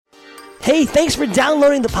Hey, thanks for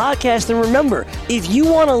downloading the podcast, and remember, if you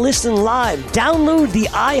want to listen live, download the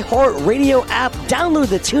iHeartRadio app, download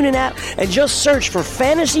the TuneIn app, and just search for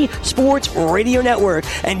Fantasy Sports Radio Network,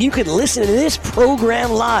 and you can listen to this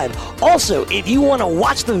program live. Also, if you want to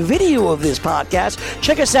watch the video of this podcast,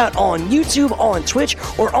 check us out on YouTube, on Twitch,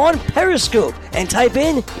 or on Periscope, and type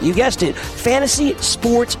in, you guessed it, Fantasy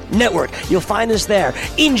Sports Network. You'll find us there.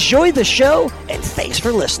 Enjoy the show, and thanks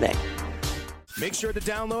for listening. Make sure to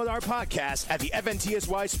download our podcast at the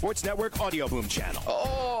FNTSY Sports Network Audio Boom channel.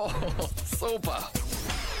 Oh, super.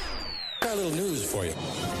 Got a little news for you.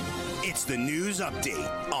 It's the news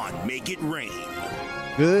update on Make It Rain.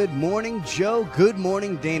 Good morning, Joe. Good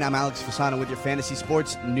morning, Dane. I'm Alex Fasano with your Fantasy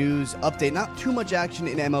Sports News Update. Not too much action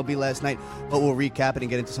in MLB last night, but we'll recap it and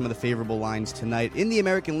get into some of the favorable lines tonight. In the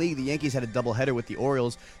American League, the Yankees had a doubleheader with the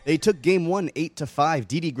Orioles. They took Game 1 8-5.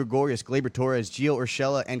 Didi Gregorius, Gleyber Torres, Gio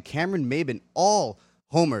Urshela, and Cameron Maybin all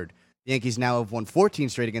homered. The Yankees now have won 14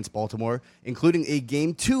 straight against Baltimore, including a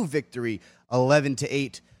Game 2 victory,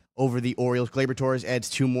 11-8. Over the Orioles. Gleyber Torres adds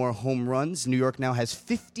 2 more home runs. New York now has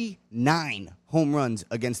 59 home runs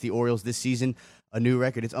against the Orioles this season. A new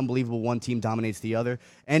record. It's unbelievable. One team dominates the other.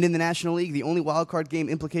 And in the National League, the only wildcard game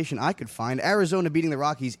implication I could find, Arizona beating the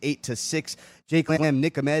Rockies 8-6. Jake Lamb,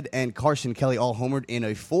 Nick Ahmed, and Carson Kelly all homered in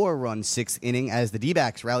a 4-run 6th inning as the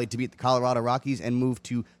D-backs rallied to beat the Colorado Rockies and moved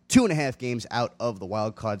to 2.5 games out of the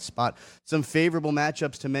wild card spot. Some favorable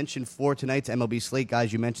matchups to mention for tonight's MLB slate,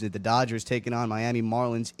 guys. You mentioned it. The Dodgers taking on Miami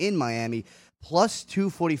Marlins in Miami. Plus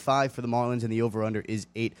 245 for the Marlins, and the over-under is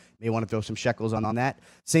 8. May want to throw some shekels on that.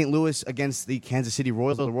 St. Louis against the Kansas City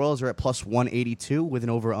Royals. The Royals are at plus 182 with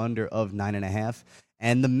an over-under of 9.5.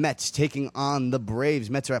 And the Mets taking on the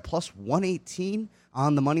Braves. Mets are at plus 118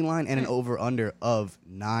 on the money line and an over-under of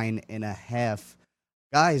 9.5.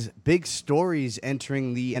 Guys, big stories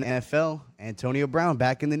entering the NFL. Antonio Brown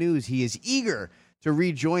back in the news. He is eager to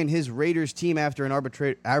rejoin his Raiders team after an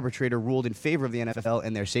arbitrator ruled in favor of the NFL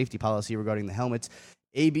and their safety policy regarding the helmets.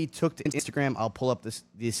 AB took to Instagram. I'll pull up this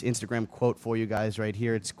Instagram quote for you guys right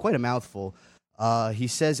here. It's quite a mouthful. He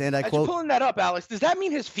says, and I quote... As you're pulling that up, Alex, does that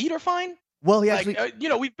mean his feet are fine? Well, he actually...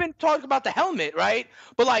 we've been talking about the helmet, right?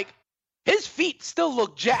 But, his feet still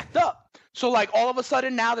look jacked up. So, all of a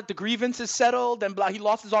sudden, now that the grievance is settled and he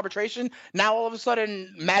lost his arbitration, now all of a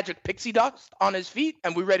sudden, magic pixie dust on his feet,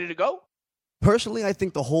 and we're ready to go? Personally, I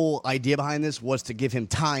think the whole idea behind this was to give him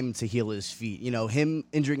time to heal his feet. Him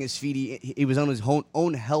injuring his feet, he was on his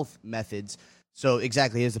own health methods. So,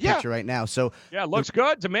 exactly, here's the picture right now. So yeah, looks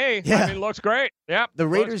good to me. Yeah. I mean, looks great. Yeah, the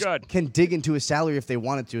Raiders can dig into his salary if they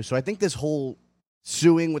wanted to. So, I think this whole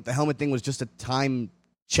suing with the helmet thing was just a time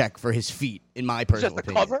check for his feet, in my personal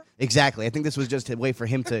opinion. Cover? Exactly. I think this was just a way for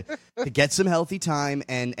him to get some healthy time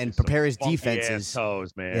and prepare his defenses.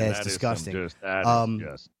 Toes, man. Yeah, it's disgusting. I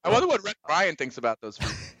wonder what Rex Ryan thinks about those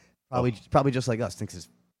feet. Probably just like us, thinks it's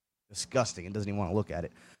disgusting and doesn't even want to look at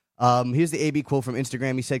it. Here's the AB quote from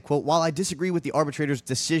Instagram. He said, quote, "While I disagree with the arbitrator's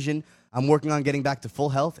decision, I'm working on getting back to full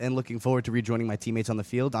health and looking forward to rejoining my teammates on the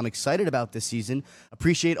field. I'm excited about this season.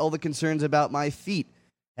 Appreciate all the concerns about my feet.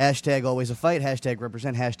 Hashtag always a fight. Hashtag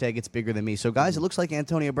represent. Hashtag it's bigger than me." So, guys, it looks like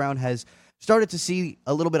Antonio Brown has started to see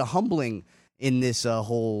a little bit of humbling in this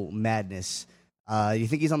whole madness. You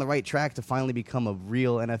think he's on the right track to finally become a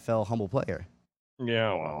real NFL humble player?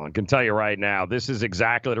 Yeah, well, I can tell you right now, this is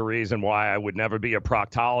exactly the reason why I would never be a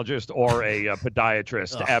proctologist or a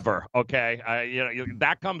podiatrist ever. Okay,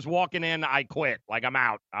 that comes walking in, I quit. I'm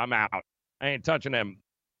out. I ain't touching them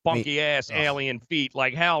funky ass alien feet.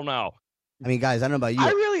 Hell no. I mean, guys, I don't know about you. I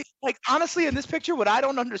really, honestly, in this picture, what I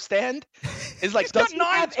don't understand is, does he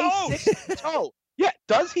have a sixth toe? Yeah,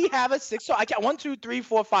 does he have a sixth toe? I got 1, 2, 3,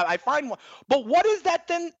 4, 5. I find one. But what is that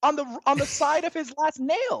then on the side of his last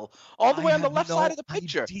nail? All the way on the left side of the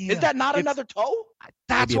picture. Is that not another toe?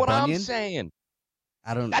 That's what I'm saying.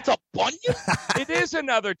 I don't know. That's a bunion? It is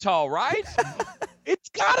another toe, right? It's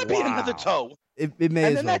got to be another toe. It may as well be.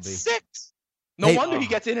 And then that's 6. No wonder he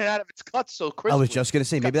gets in and out of its cuts so crisply. I was just going to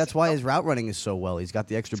say, maybe that's why his route running is so well. He's got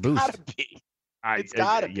the extra boost. It's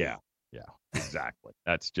got to be. Yeah, exactly.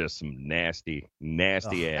 That's just some nasty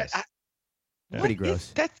ass. Pretty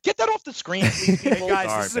gross. Get that off the screen, please, people. Hey,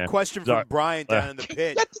 guys, this is a question from Brian down in the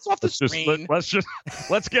pit. Get this off the screen.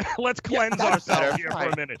 Let's cleanse ourselves here for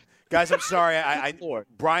a minute. Guys, I'm sorry.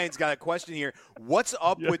 Brian's got a question here. What's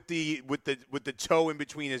up with the toe in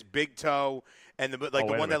between his big toe and the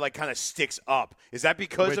one that kind of sticks up? Is that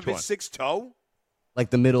because of his sixth toe? Like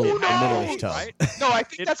the middle of his toe. Right? No, I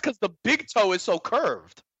think that's because the big toe is so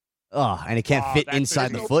curved. Oh, and it can't fit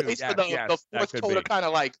inside the foot. The fourth toe to kind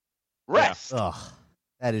of rest. Ugh.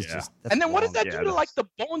 That is just. And then what does that Yeah, do to like the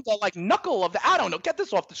bone, the like knuckle of the? I don't know. Get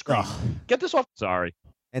this off the screen. Get this off. Sorry.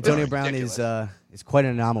 Antonio Brown is quite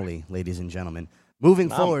an anomaly, ladies and gentlemen. Moving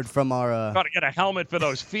forward from our. Got to get a helmet for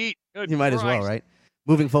those feet. You might as well, right?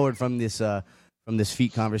 Moving forward from this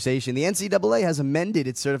feet conversation, the NCAA has amended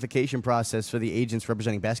its certification process for the agents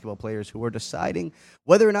representing basketball players who are deciding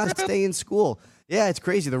whether or not to stay in school. Yeah, it's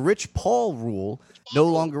crazy. The Rich Paul rule no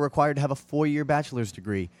longer required to have a 4-year bachelor's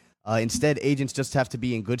degree. Instead, agents just have to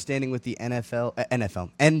be in good standing with the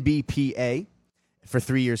NBPA for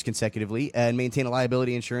 3 years consecutively and maintain a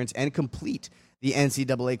liability insurance and complete the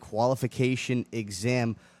NCAA qualification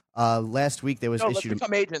exam. Last week, there was Let's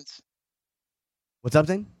become agents. What's up,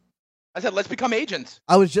 Dane? I said, let's become agents.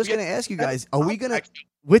 I was just going to ask you guys, are we going to,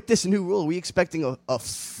 with this new rule, are we expecting a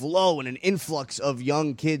flow and an influx of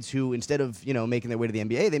young kids who, instead of, making their way to the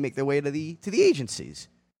NBA, they make their way to the agencies?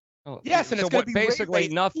 Oh, yes, and so it's going to be basically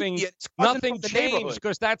nothing changed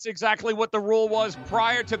because that's exactly what the rule was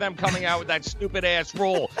prior to them coming out with that stupid ass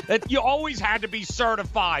rule that you always had to be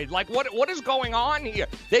certified. Like what is going on here?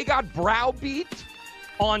 They got browbeat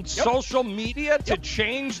on social media to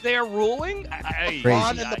change their ruling.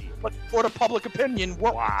 Crazy. Court of public opinion.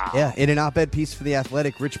 Wow. Yeah, in an op-ed piece for The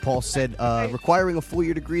Athletic, Rich Paul said requiring a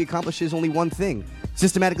 4-year degree accomplishes only one thing: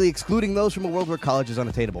 systematically excluding those from a world where college is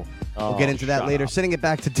unattainable. We'll get into that later. Sending it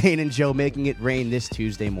back to Dane and Joe, making it rain this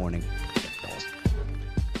Tuesday morning.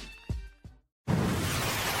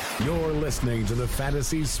 You're listening to the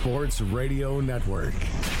Fantasy Sports Radio Network.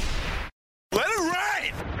 Let it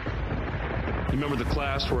rain! You remember the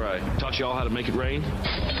class where I taught y'all how to make it rain?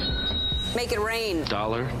 Make it rain.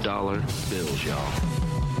 Dollar bills, y'all.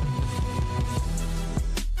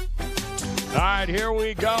 All right, here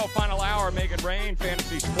we go. Final hour, Make It Rain,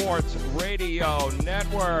 Fantasy Sports Radio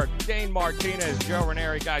Network. Dane Martinez, Joe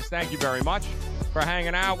Ranieri. Guys, thank you very much for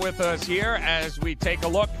hanging out with us here as we take a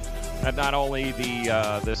look at not only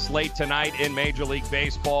the slate tonight in Major League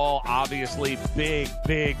Baseball, obviously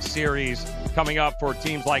big series coming up for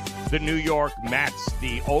teams like the New York Mets,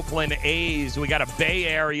 the Oakland A's. We got a Bay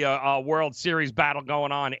Area World Series battle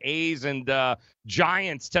going on. A's and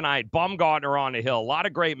Giants tonight. Bumgarner on the hill. A lot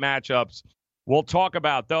of great matchups. We'll talk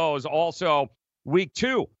about those. Also, week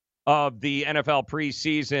 2 of the NFL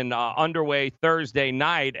preseason underway Thursday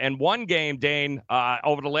night. And one game, Dane,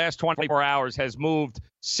 over the last 24 hours has moved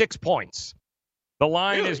 6 points. The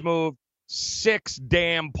line has moved 6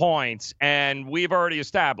 damn points. And we've already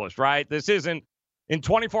established, right? This isn't, in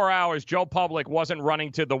 24 hours, Joe Public wasn't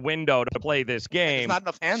running to the window to play this game. There's not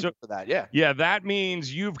enough hands for that, yeah. Yeah, that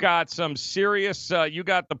means you've got some serious, you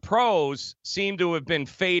got the pros seem to have been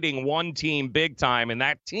fading one team big time, and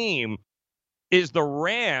that team is the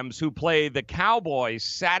Rams, who play the Cowboys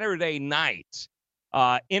Saturday night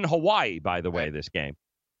in Hawaii, by the way, this game.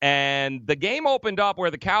 And the game opened up where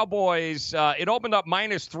the Cowboys, it opened up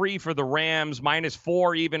 -3 for the Rams,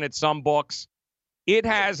 -4 even at some books. It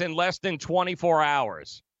has, in less than 24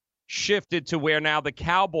 hours, shifted to where now the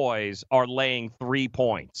Cowboys are laying 3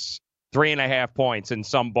 points, 3.5 points in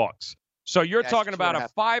some books. So you're talking about a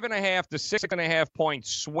 5.5 to 6.5 point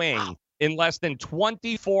swing in less than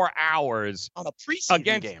 24 hours on a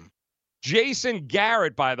preseason game. Jason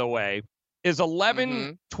Garrett, by the way, is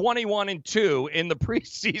 11-21-2 in the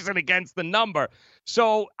preseason against the number.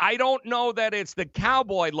 So I don't know that it's the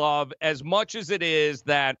Cowboy love as much as it is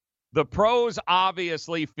that the pros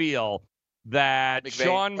obviously feel that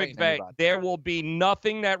Sean McVay, there will be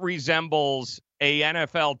nothing that resembles a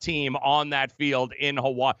NFL team on that field in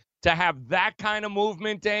Hawaii. To have that kind of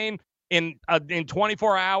movement, Dane, in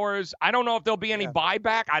 24 hours, I don't know if there'll be any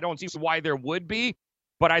buyback. I don't see why there would be,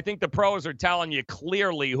 but I think the pros are telling you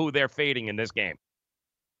clearly who they're fading in this game.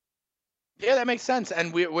 Yeah, that makes sense.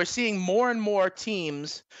 And we're seeing more and more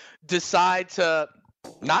teams decide to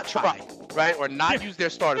not try, right? Or not use their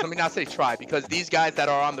starters. Let me not say try, because these guys that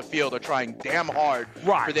are on the field are trying damn hard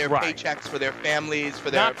for their paychecks, for their families, for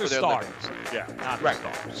their starters. Living. Yeah, not right.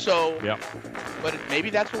 the starters. So, but maybe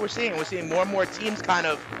that's what we're seeing. We're seeing more and more teams kind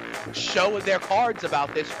of show their cards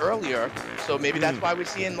about this earlier. So maybe that's why we're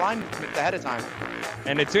seeing line movements ahead of time.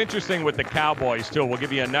 And it's interesting with the Cowboys, too. We'll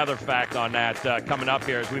give you another fact on that coming up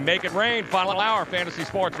here as we make it rain. Final hour, Fantasy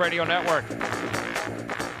Sports Radio Network.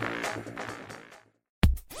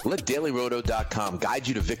 Let DailyRoto.com guide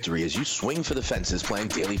you to victory as you swing for the fences playing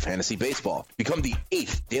daily fantasy baseball. Become the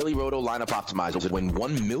 8th Daily Roto lineup optimizer to win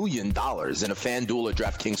 $1 million in a FanDuel or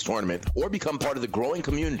DraftKings tournament, or become part of the growing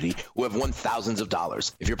community who have won thousands of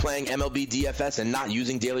dollars. If you're playing MLB DFS and not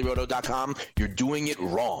using DailyRoto.com, you're doing it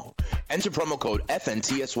wrong. Enter promo code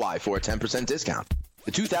FNTSY for a 10% discount.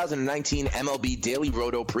 The 2019 MLB Daily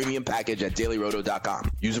Roto Premium Package at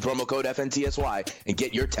dailyroto.com. Use the promo code FNTSY and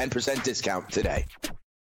get your 10% discount today.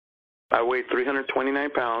 I weighed 329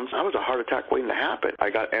 pounds. I was a heart attack waiting to happen. I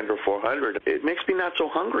got Andro 400. It makes me not so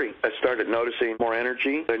hungry. I started noticing more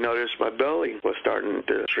energy. I noticed my belly was starting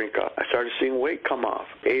to shrink up. I started seeing weight come off,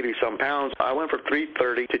 80-some pounds. I went from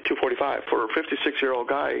 330 to 245. For a 56-year-old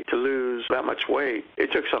guy to lose that much weight,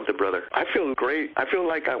 it took something, brother. I feel great. I feel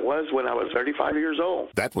like I was when I was 35 years old.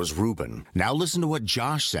 That was Ruben. Now listen to what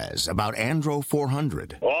Josh says about Andro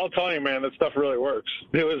 400. Well, I'll tell you, man, that stuff really works.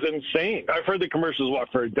 It was insane. I've heard the commercials,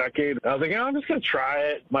 for a decade. I was like, I'm just going to try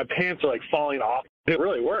it. My pants are like falling off. It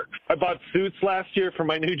really works. I bought suits last year for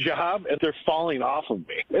my new job, and they're falling off of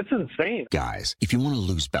me. It's insane. Guys, if you want to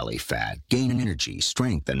lose belly fat, gain energy,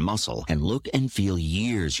 strength, and muscle, and look and feel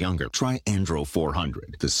years younger, try Andro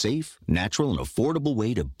 400, the safe, natural, and affordable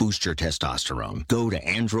way to boost your testosterone. Go to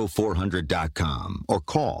andro400.com or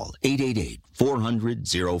call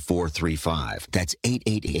 888-400-0435. That's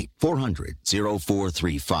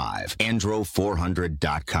 888-400-0435.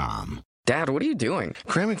 andro400.com. Dad, what are you doing?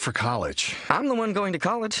 Cramming for college. I'm the one going to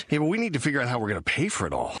college. Yeah, but we need to figure out how we're going to pay for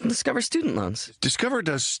it all. Discover Student Loans. Discover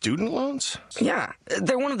does student loans? Yeah,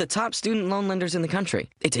 they're one of the top student loan lenders in the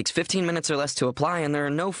country. It takes 15 minutes or less to apply, and there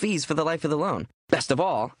are no fees for the life of the loan. Best of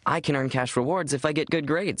all, I can earn cash rewards if I get good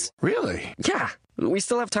grades. Really? Yeah, we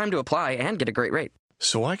still have time to apply and get a great rate.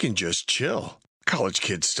 So I can just chill. College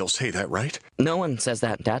kids still say that, right? No one says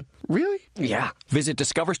that, Dad. Really? Yeah. Visit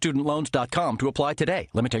discoverstudentloans.com to apply today.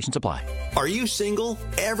 Limitations apply. Are you single?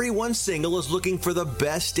 Everyone single is looking for the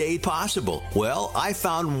best date possible. Well, I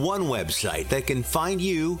found one website that can find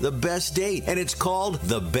you the best date, and it's called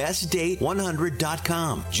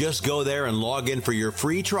thebestdate100.com. Just go there and log in for your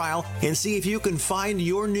free trial and see if you can find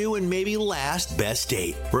your new and maybe last best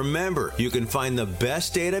date. Remember, you can find the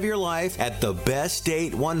best date of your life at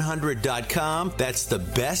thebestdate100.com. That's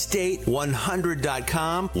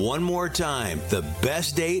thebestdate100.com. One more time,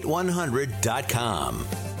 thebestdate100.com.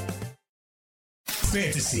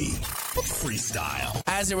 Fantasy freestyle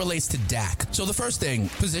as it relates to Dak. So the first thing,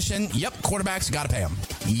 position, yep, quarterbacks, got to pay him.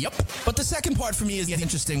 Yep. But the second part for me is the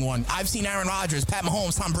interesting one. I've seen Aaron Rodgers, Pat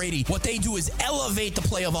Mahomes, Tom Brady. What they do is elevate the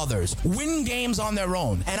play of others, win games on their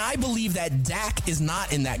own. And I believe that Dak is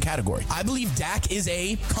not in that category. I believe Dak is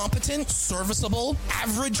a competent, serviceable,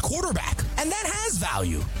 average quarterback. And that has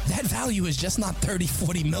value. That value is just not $30,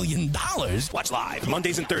 $40 million. Watch live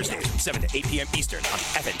Mondays and Thursdays, 7 to 8 p.m. Eastern on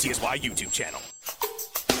the FNTSY YouTube channel.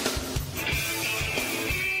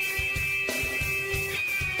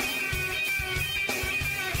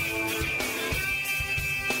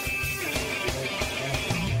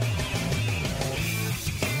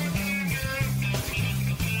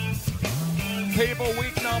 People,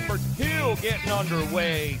 week number 2 getting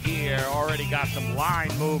underway here. Already got some line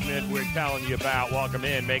movement we're telling you about. Welcome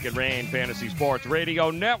in, Make It Rain, Fantasy Sports Radio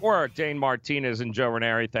Network. Dane Martinez and Joe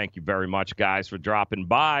Ranieri, thank you very much, guys, for dropping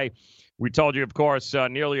by. We told you, of course,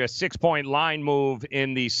 nearly a 6-point line move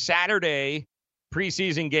in the Saturday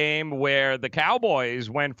preseason game where the Cowboys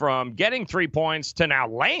went from getting 3 points to now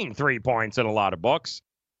laying 3 points in a lot of books.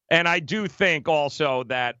 And I do think also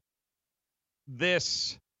that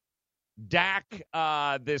this Dak,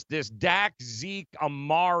 this Dak, Zeke,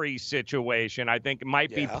 Amari situation, I think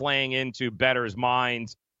might be playing into bettors'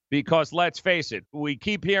 minds because let's face it, we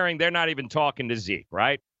keep hearing they're not even talking to Zeke,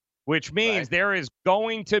 right? Which means there is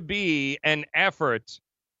going to be an effort,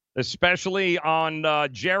 especially on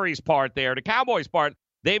Jerry's part there, the Cowboys' part.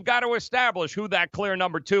 They've got to establish who that clear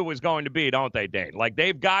number 2 is going to be, don't they, Dane? Like,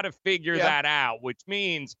 they've got to figure that out, which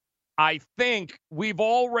means I think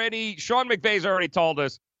Sean McVay's already told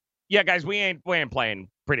us, yeah, guys, we ain't playing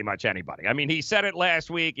pretty much anybody. I mean, he said it last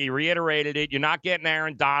week. He reiterated it. You're not getting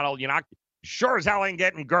Aaron Donald. You're not sure as hell ain't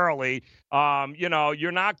getting Gurley.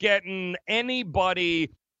 You're not getting anybody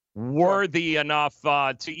worthy enough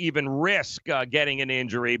to even risk getting an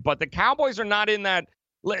injury. But the Cowboys are not in that.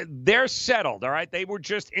 They're settled, all right? They were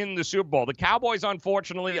just in the Super Bowl. The Cowboys,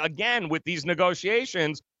 unfortunately, again, with these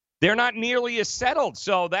negotiations, they're not nearly as settled.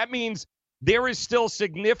 So that means there is still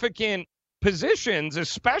significant positions,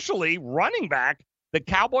 especially running back, the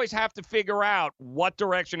Cowboys have to figure out what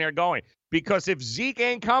direction they're going. Because if Zeke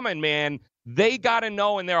ain't coming, man, they got to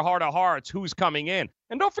know in their heart of hearts who's coming in.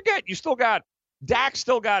 And don't forget, Dak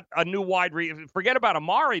still got a new forget about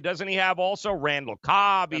Amari. Doesn't he have also Randall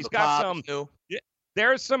Cobb? He's got some.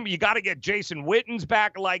 There's some. You got to get Jason Witten's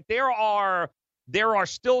back. Like there are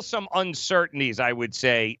still some uncertainties, I would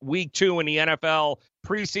say, week 2 in the NFL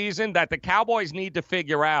preseason that the Cowboys need to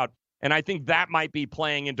figure out. And I think that might be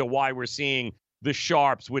playing into why we're seeing the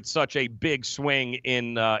Sharps with such a big swing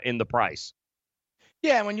in the price.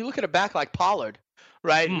 Yeah, and when you look at a back like Pollard,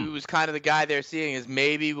 right, who's kind of the guy they're seeing as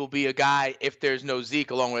maybe will be a guy if there's no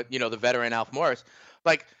Zeke, along with, the veteran Alf Morris.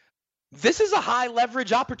 Like, this is a high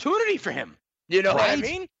leverage opportunity for him. You know what I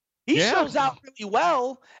mean? He shows out really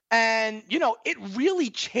well, and, it really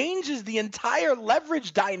changes the entire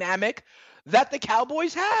leverage dynamic that the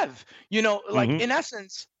Cowboys have. In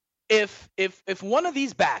essence, if one of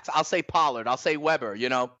these backs, I'll say Pollard, I'll say Weber,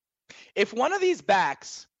 if one of these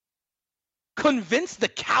backs convince the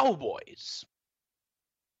Cowboys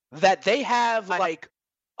that they have like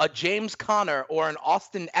a James Conner or an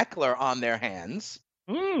Austin Eckler on their hands,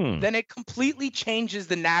 then it completely changes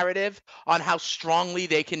the narrative on how strongly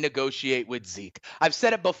they can negotiate with Zeke. I've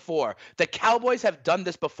said it before. The Cowboys have done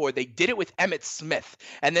this before. They did it with Emmitt Smith,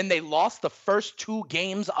 and then they lost the first 2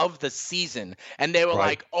 games of the season, and they were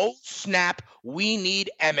like, oh, snap, we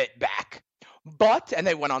need Emmitt back. And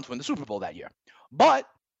they went on to win the Super Bowl that year. But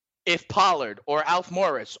if Pollard or Alf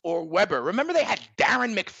Morris or Weber, remember they had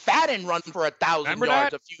Darren McFadden run for 1,000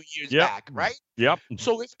 yards a few years back, right? Yep.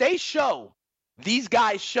 So if these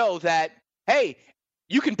guys show that, hey,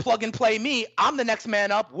 you can plug and play me, I'm the next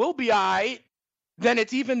man up, we'll be all right, then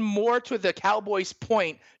it's even more to the Cowboys'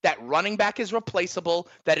 point that running back is replaceable,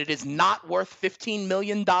 that it is not worth $15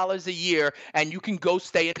 million a year, and you can go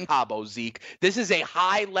stay in Cabo, Zeke. This is a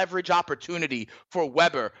high leverage opportunity for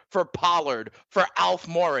Weber, for Pollard, for Alf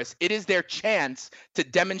Morris. It is their chance to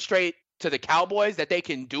demonstrate to the Cowboys that they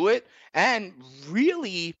can do it and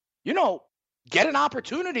really, get an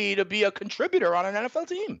opportunity to be a contributor on an NFL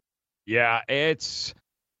team. Yeah,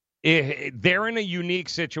 they're in a unique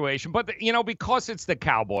situation, but because it's the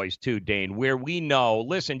Cowboys too, Dane, where we know,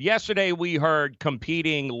 listen, yesterday we heard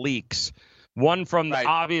competing leaks, one from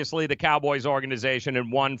obviously the Cowboys organization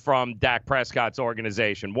and one from Dak Prescott's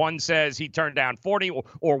organization. One says he turned down 40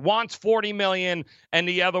 or wants 40 million, and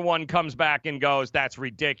the other one comes back and goes, that's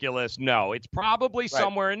ridiculous. No, it's probably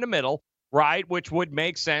somewhere in the middle, right? Which would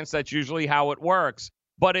make sense. That's usually how it works.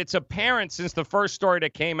 But it's apparent since the first story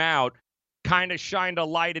that came out kind of shined a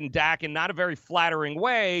light in Dak in not a very flattering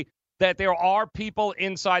way, that there are people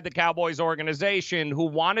inside the Cowboys organization who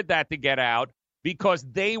wanted that to get out because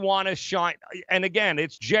they want to shine. And again,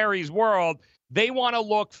 it's Jerry's world. They want to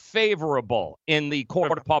look favorable in the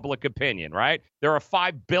court of public opinion, right? They're a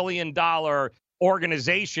 $5 billion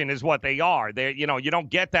organization is what they are. You don't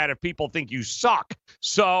get that if people think you suck.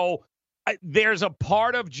 So there's a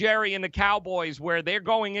part of Jerry and the Cowboys where they're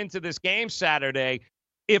going into this game Saturday.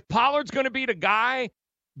 If Pollard's going to be the guy,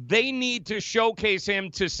 they need to showcase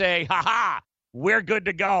him to say, ha, we're good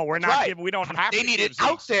to go. We're not we don't have they to. They need it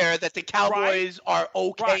out there that the Cowboys are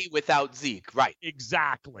okay without Zeke. Right.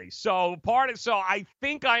 Exactly. So I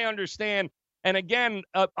think I understand. And again,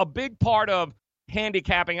 a big part of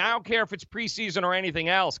handicapping, I don't care if it's preseason or anything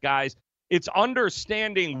else, guys, it's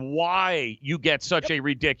understanding why you get such a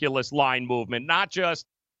ridiculous line movement, not just,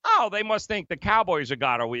 they must think the Cowboys are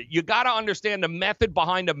got it. You got to understand the method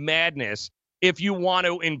behind the madness if you want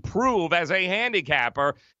to improve as a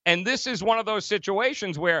handicapper. And this is one of those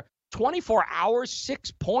situations where 24 hours,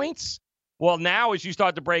 6 points. Well, now as you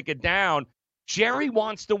start to break it down, Jerry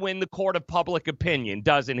wants to win the court of public opinion,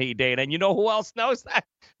 doesn't he, Dana? And you know who else knows that?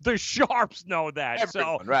 The Sharps know that.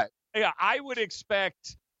 Everyone, right. Yeah, I would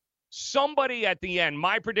expect somebody at the end.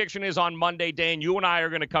 My prediction is on Monday, Dane, you and I are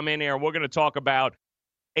going to come in here and we're going to talk about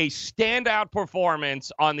a standout performance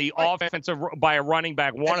on the offensive by a running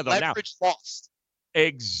back, one of them. Leverage lost.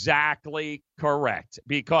 Exactly correct.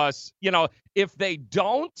 Because, if they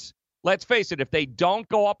don't, let's face it, if they don't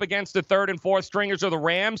go up against the third and fourth stringers of the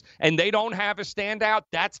Rams and they don't have a standout,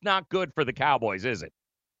 that's not good for the Cowboys, is it?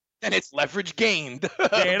 And it's leverage gained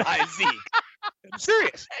by Zeke. I'm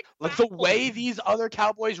serious. Like the way these other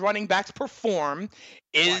Cowboys running backs perform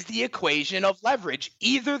is the equation of leverage.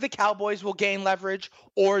 Either the Cowboys will gain leverage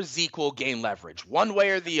or Zeke will gain leverage, one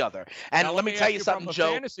way or the other. And now, let me tell you something, from a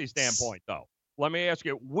Joe. Fantasy standpoint, though, let me ask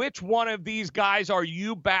you, which one of these guys are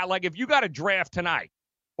you like if you got a draft tonight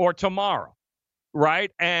or tomorrow,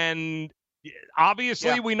 right? And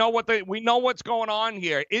obviously we know what's going on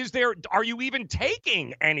here. Are you even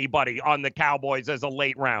taking anybody on the Cowboys as a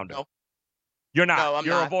late rounder? No. You're not.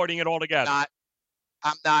 No, You're avoiding it altogether.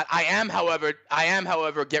 I'm not. I am, however,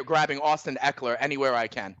 grabbing Austin Eckler anywhere I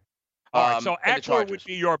can. All right, so Eckler would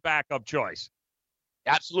be your backup choice.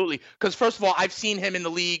 Absolutely. Because, first of all, I've seen him in the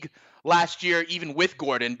league last year, even with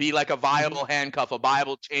Gordon, be like a viable handcuff, a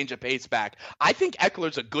viable change of pace back. I think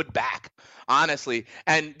Eckler's a good back, honestly.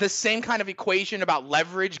 And the same kind of equation about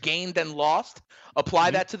leverage gained and lost,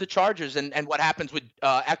 apply that to the Chargers and what happens with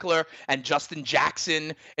Eckler and Justin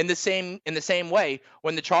Jackson in the same way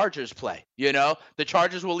when the Chargers play. You know, the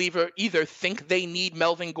Chargers will either think they need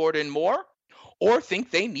Melvin Gordon more or think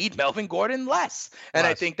they need Melvin Gordon less. And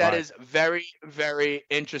I think that is very, very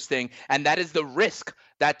interesting. And that is the risk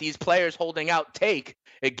that these players holding out take.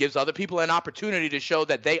 It gives other people an opportunity to show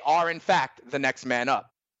that they are, in fact, the next man up.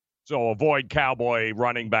 So avoid Cowboy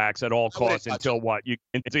running backs at all costs until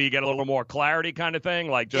until you get a little more clarity kind of thing?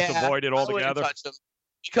 Like just avoid it altogether?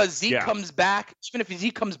 Because Zeke comes back, even if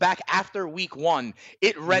Zeke comes back after week 1,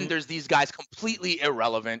 it renders these guys completely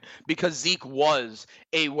irrelevant because Zeke was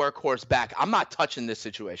a workhorse back. I'm not touching this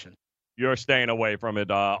situation. You're staying away from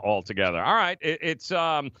it altogether. All right. It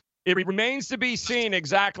remains to be seen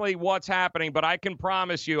exactly what's happening, but I can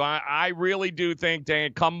promise you, I really do think,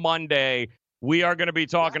 Dan, come Monday, we are going to be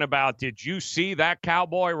talking about, did you see that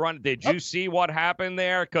Cowboy run? Did you see what happened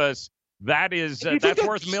there? Because that's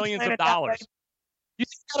worth millions of dollars. You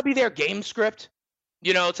think it's got to be their game script,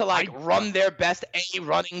 you know, to run their best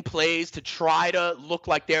running plays to try to look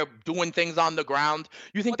like they're doing things on the ground?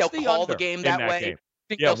 You think they'll call the game that way?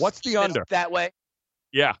 Yeah, what's the under? That way?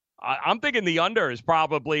 Yeah, I'm thinking the under is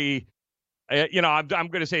probably, I'm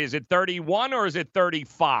going to say, is it 31 or is it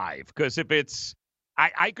 35? Because if it's,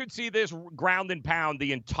 I could see this ground and pound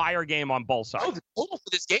the entire game on both sides. Oh, the total for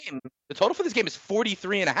this game is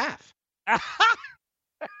 43.5.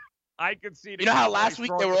 I could see. You know how last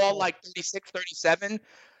week they were all like 36, 37?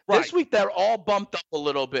 Right. This week they're all bumped up a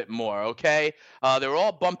little bit more, okay? They're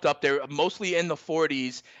all bumped up. They're mostly in the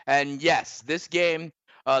 40s. And yes, this game,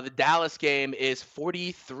 the Dallas game, is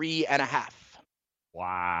 43.5.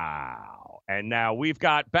 Wow. And now we've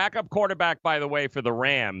got backup quarterback, by the way, for the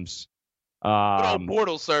Rams. Good old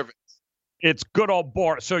Bortles service. It's good old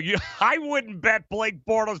Bortles. So I wouldn't bet Blake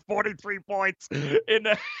Bortles 43 points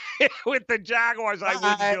with the Jaguars. I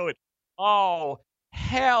wouldn't do it. Oh,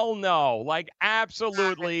 hell no. Like,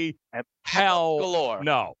 absolutely hell galore.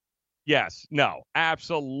 No. Yes, no.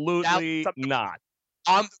 Absolutely not.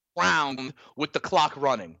 On the ground with the clock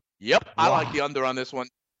running. Yep, I like the under on this one.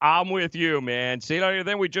 I'm with you, man. See,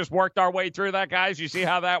 then we just worked our way through that, guys. You see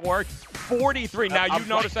how that worked? 43. Now, you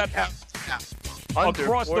notice that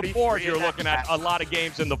across the board, you're looking at a lot of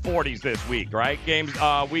games in the 40s this week, right? Games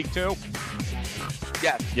week 2?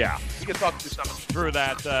 Yes. Yeah. We can talk through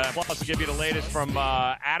that. Plus, I'll give you the latest from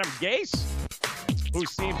Adam Gase, who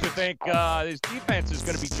seems to think his defense is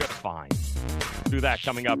going to be just fine. Do that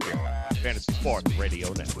coming up here. Fantasy Sports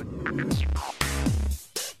Radio Network.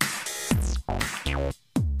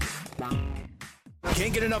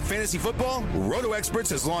 Can't get enough fantasy football? Roto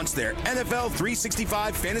Experts has launched their NFL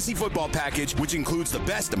 365 fantasy football package, which includes the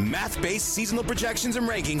best math-based seasonal projections and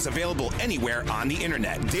rankings available anywhere on the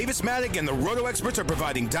internet. Davis Maddock and the Roto Experts are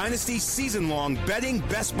providing dynasty, season-long betting,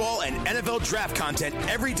 best ball, and NFL draft content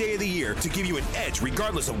every day of the year to give you an edge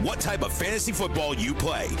regardless of what type of fantasy football you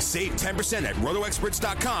play. Save 10% at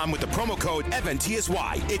rotoexperts.com with the promo code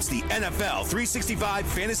FNTSY. It's the NFL 365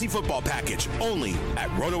 fantasy football package, only at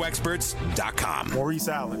rotoexperts.com. Maurice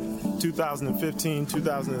Allen,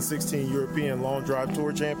 2015-2016 European Long Drive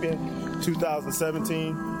Tour champion,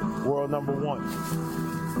 2017 world number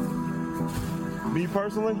 1. Me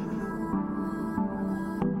personally,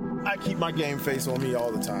 I keep my game face on me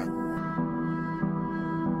all the time.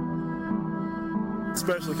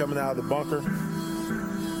 Especially coming out of the bunker,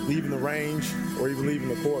 leaving the range, or even leaving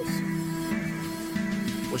the course.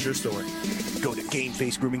 What's your story? Go to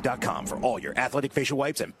GameFaceGrooming.com for all your athletic facial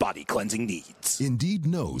wipes and body cleansing needs. Indeed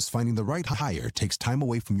knows finding the right hire takes time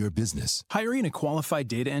away from your business. Hiring a qualified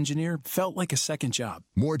data engineer felt like a second job.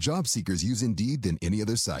 More job seekers use Indeed than any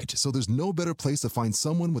other site, so there's no better place to find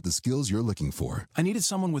someone with the skills you're looking for. I needed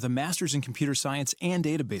someone with a master's in computer science and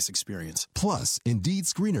database experience. Plus, Indeed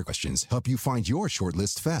screener questions help you find your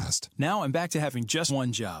shortlist fast. Now I'm back to having just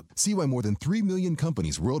one job. See why more than 3 million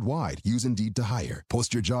companies worldwide use Indeed to hire.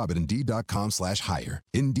 Post your job at Indeed.com/hire.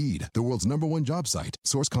 Indeed, the world's #1 job site.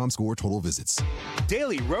 Source.com/score total visits.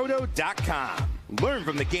 DailyRoto.com. Learn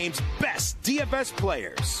from the game's best DFS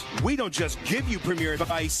players. We don't just give you premier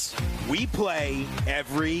advice, we play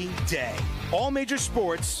every day. All major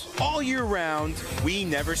sports, all year round, we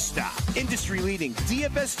never stop. Industry-leading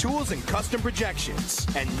DFS tools and custom projections.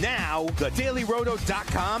 And now, the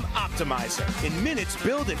DailyRoto.com Optimizer. In minutes,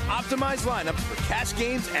 build and optimize lineups for cash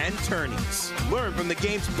games and tourneys. Learn from the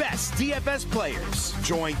game's best DFS players.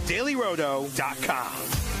 Join DailyRoto.com.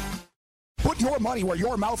 Put your money where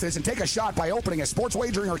your mouth is and take a shot by opening a sports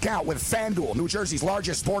wagering account with FanDuel, New Jersey's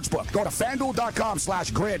largest sportsbook. Go to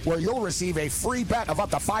FanDuel.com/grid where you'll receive a free bet of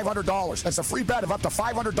up to $500. That's a free bet of up to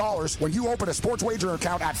 $500 when you open a sports wagering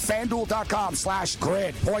account at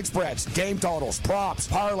FanDuel.com/grid. Point spreads, game totals, props,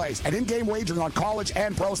 parlays, and in-game wagering on college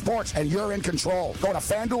and pro sports, and you're in control. Go to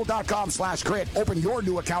FanDuel.com/grid. Open your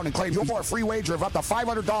new account and claim your free wager of up to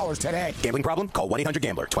 $500 today. Gambling problem? Call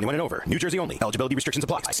 1-800-GAMBLER. 21 and over. New Jersey only. Eligibility restrictions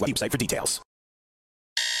apply. See website for details.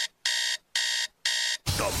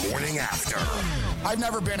 The morning after. I've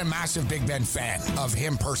never been a massive Big Ben fan of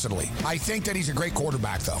him personally. I think that he's a great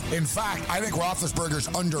quarterback, though. In fact, I think Roethlisberger's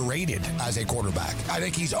underrated as a quarterback. I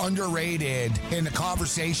think he's underrated in the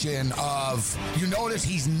conversation of, you notice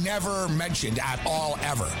he's never mentioned at all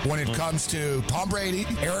ever when it comes to Tom Brady,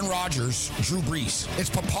 Aaron Rodgers, Drew Brees. It's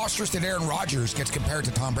preposterous that Aaron Rodgers gets compared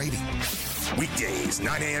to Tom Brady. Weekdays,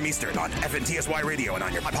 9 a.m. Eastern on FNTSY Radio and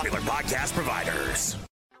on your popular podcast providers.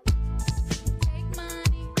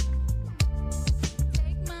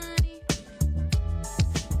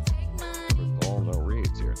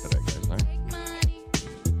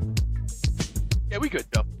 Yeah, we good,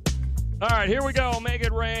 though. All right, here we go. Make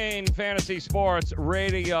it rain. Fantasy Sports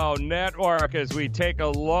Radio Network as we take a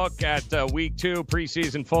look at Week 2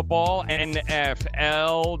 preseason football,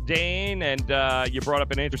 NFL, Dane. And you brought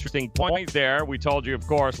up an interesting point there. We told you, of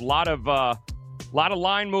course, a lot of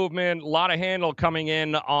line movement, a lot of handle coming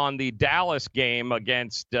in on the Dallas game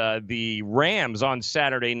against the Rams on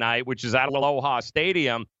Saturday night, which is at Aloha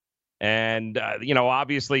Stadium. And,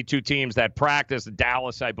 obviously two teams that practice.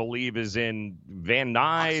 Dallas, I believe, is in Van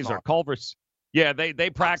Nuys or Culver's. Yeah, they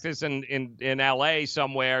practice in L.A.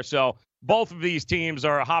 somewhere. So both of these teams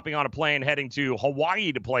are hopping on a plane heading to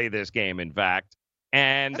Hawaii to play this game, in fact.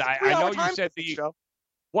 And I know you said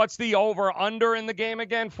what's the over-under in the game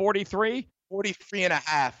again, 43? 43 and a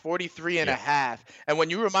half. And when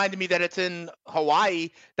you reminded me that it's in Hawaii,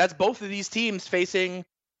 that's both of these teams facing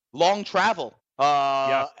long travel.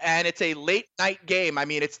 And it's a late night game. I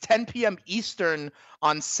mean, it's 10 p.m. Eastern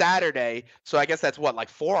on Saturday. So I guess that's like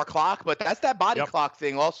 4 o'clock, but that's that body clock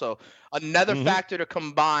thing also. Another factor to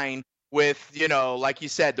combine with, like you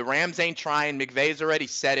said, the Rams ain't trying. McVay's already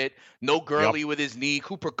said it. No Gurley with his knee.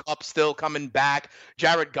 Cooper Kupp still coming back.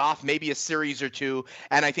 Jared Goff, maybe a series or two.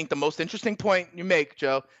 And I think the most interesting point you make,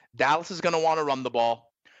 Joe, Dallas is going to want to run the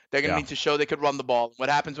ball. They're going to need to show they could run the ball. What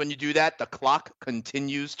happens when you do that? The clock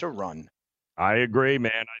continues to run. I agree,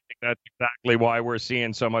 man. I think that's exactly why we're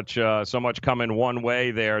seeing so much coming one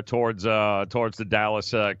way there towards the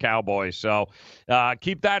Dallas Cowboys. So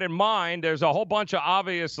keep that in mind. There's a whole bunch of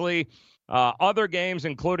obviously other games,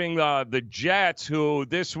 including the Jets, who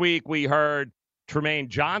this week we heard Tremaine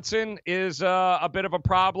Johnson is a bit of a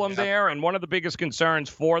problem there, and one of the biggest concerns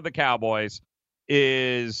for the Cowboys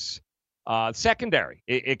is secondary.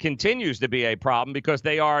 It continues to be a problem because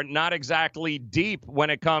they are not exactly deep when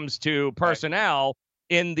it comes to personnel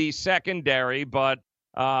in the secondary. But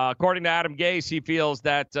according to Adam Gase, he feels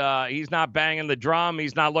that he's not banging the drum.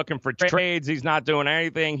 He's not looking for trades. He's not doing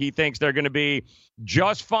anything. He thinks they're going to be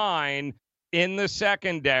just fine in the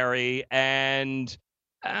secondary. And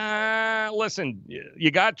listen,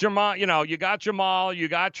 you got Jamal, you got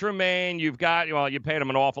Tremaine, you paid him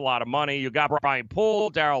an awful lot of money. You got Brian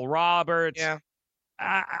Poole, Darryl Roberts. Yeah.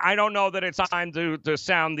 I don't know that it's time to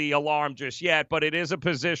sound the alarm just yet, but it is a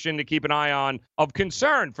position to keep an eye on of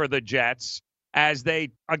concern for the Jets as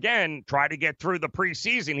they, again, try to get through the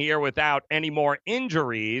preseason here without any more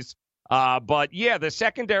injuries. But yeah, the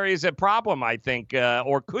secondary is a problem, I think,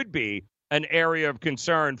 or could be an area of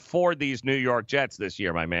concern for these New York Jets this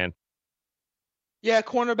year, my man. Yeah,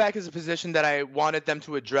 cornerback is a position that I wanted them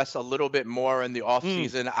to address a little bit more in the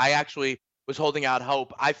offseason. I actually was holding out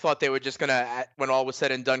hope. I thought they were just going to, when all was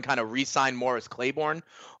said and done, kind of re-sign Morris Claiborne,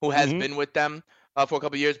 who has been with them for a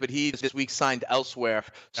couple of years, but he's this week signed elsewhere.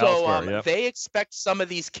 So they expect some of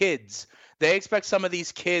these kids. They expect some of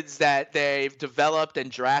these kids that they've developed and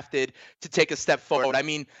drafted to take a step forward. I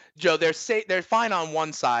mean, Joe, they're fine on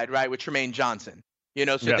one side, right, with Tremaine Johnson.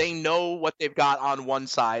 So they know what they've got on one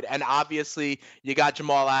side, and obviously you got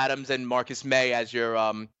Jamal Adams and Marcus May as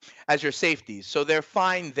your safeties, so they're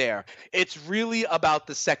fine there. It's really about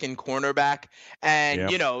the second cornerback, and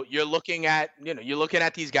you're looking at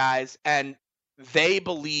these guys, and they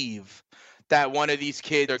believe that one of these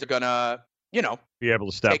kids are gonna be able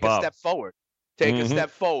to take a step forward. Take a step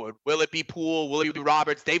forward. Will it be Poole? Will it be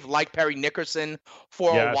Roberts? They've liked Perry Nickerson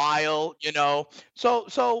for a while,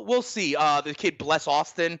 So we'll see. The kid Bless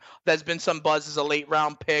Austin, there's been some buzz as a late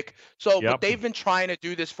round pick. But they've been trying to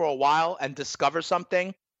do this for a while and discover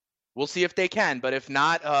something. We'll see if they can, but if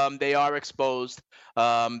not, they are exposed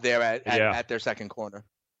there at their second corner.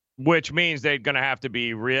 Which means they're going to have to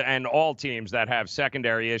be real, and all teams that have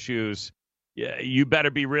secondary issues, you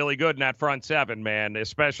better be really good in that front seven, man.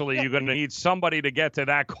 Especially you're going to need somebody to get to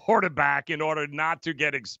that quarterback in order not to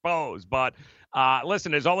get exposed. But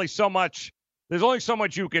listen, there's only so much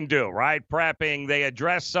you can do, right? Prepping, they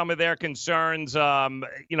address some of their concerns,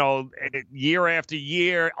 year after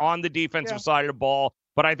year on the defensive side of the ball.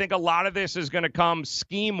 But I think a lot of this is going to come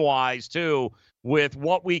scheme-wise, too, with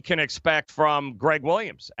what we can expect from Greg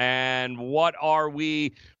Williams. And what are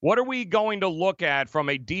we going to look at from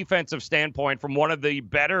a defensive standpoint from one of the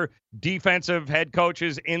better defensive head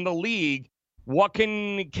coaches in the league? What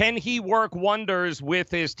can he work wonders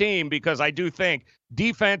with his team? Because I do think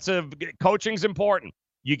defensive coaching is important.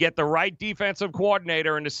 You get the right defensive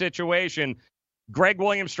coordinator in the situation. Greg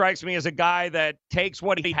Williams strikes me as a guy that takes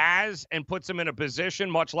what he has and puts him in a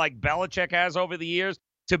position, much like Belichick has over the years,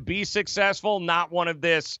 to be successful, not one of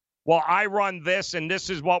this, well, I run this and this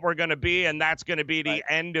is what we're going to be and that's going to be the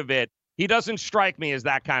end of it. He doesn't strike me as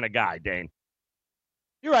that kind of guy, Dane.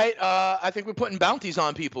 You're right. I think we're putting bounties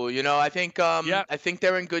on people. I think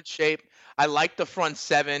they're in good shape. I like the front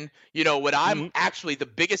seven. What I'm actually, the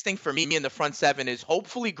biggest thing for me in the front seven is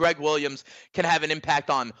hopefully Greg Williams can have an impact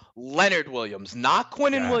on Leonard Williams, not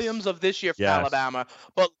Quinnen Williams of this year from Alabama,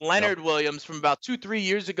 but Leonard Williams from about 2-3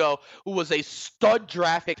 years ago, who was a stud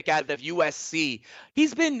draft pick out of USC.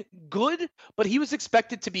 He's been good, but he was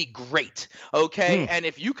expected to be great. Okay. And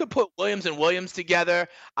if you could put Williams and Williams together,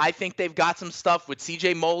 I think they've got some stuff with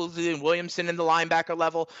CJ Mosley and Williamson in the linebacker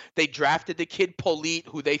level. They drafted the kid Polite,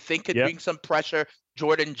 who they think could bring some pressure.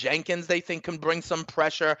 Jordan Jenkins, they think, can bring some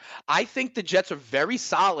pressure. I think the Jets are very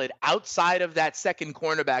solid outside of that second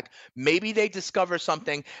cornerback. Maybe they discover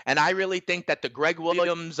something, and I really think that the Greg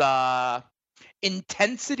Williams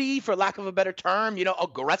intensity, for lack of a better term,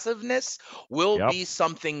 aggressiveness will be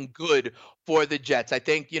something good for the Jets. I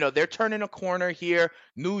think, they're turning a corner here.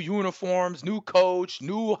 New uniforms, new coach,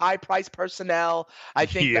 new high-priced personnel. I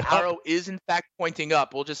think the arrow is, in fact, pointing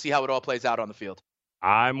up. We'll just see how it all plays out on the field.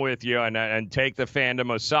 I'm with you, and take the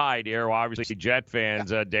fandom aside here. Well, obviously, Jet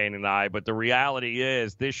fans, Dane and I, but the reality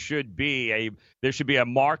is there should be a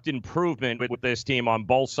marked improvement with this team on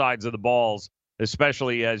both sides of the balls,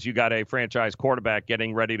 especially as you got a franchise quarterback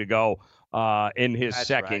getting ready to go in his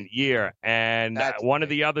second year. And one of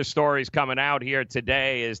the other stories coming out here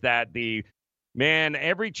today is that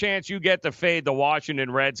every chance you get to fade the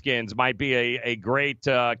Washington Redskins might be a great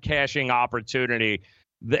cashing opportunity.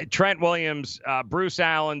 Trent Williams, Bruce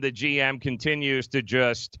Allen, the GM, continues to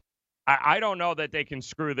just I don't know that they can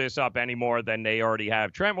screw this up any more than they already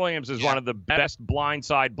have. Trent Williams is one of the best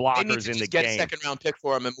blindside blockers in the game. Get a second-round pick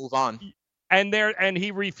for him and move on. And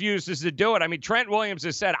he refuses to do it. I mean, Trent Williams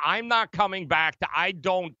has said, I'm not coming back to I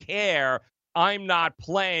don't care. I'm not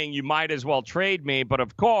playing. You might as well trade me. But,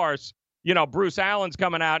 of course, Bruce Allen's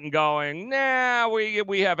coming out and going, nah,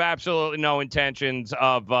 we have absolutely no intentions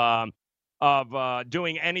of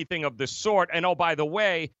doing anything of the sort. And, oh, by the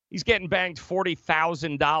way, he's getting banged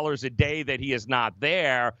 $40,000 a day that he is not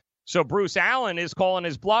there. So Bruce Allen is calling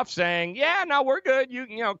his bluff saying, yeah, no, we're good.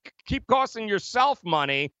 You keep costing yourself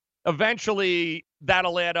money. Eventually,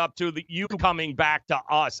 that'll add up to you coming back to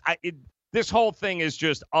us. This whole thing is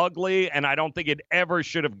just ugly, and I don't think it ever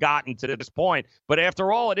should have gotten to this point. But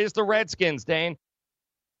after all, it is the Redskins, Dane.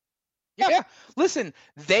 Yeah. Listen,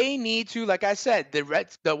 they need to, like I said,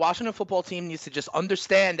 the Washington football team needs to just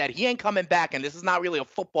understand that he ain't coming back, and this is not really a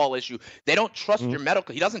football issue. They don't trust your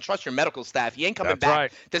medical. He doesn't trust your medical staff. He ain't coming back.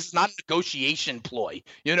 Right. This is not a negotiation ploy.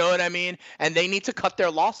 You know what I mean? And they need to cut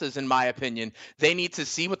their losses, in my opinion. They need to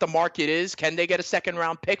see what the market is. Can they get a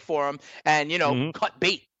second-round pick for him? And, cut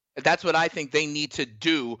bait. That's what I think they need to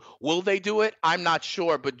do. Will they do it? I'm not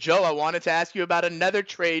sure. But, Joe, I wanted to ask you about another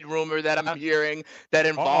trade rumor that I'm hearing that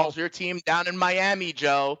involves your team down in Miami,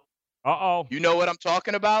 Joe. You know what I'm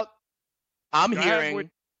talking about? I'm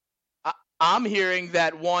hearing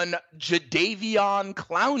that one Jadeveon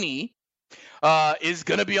Clowney is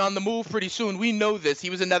going to be on the move pretty soon. We know this.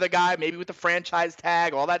 He was another guy, maybe with the franchise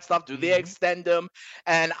tag, all that stuff. Do they extend him?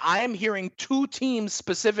 And I am hearing two teams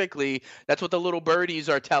specifically. That's what the little birdies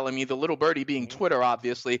are telling me, the little birdie being Twitter,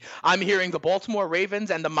 obviously. I'm hearing the Baltimore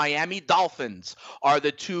Ravens and the Miami Dolphins are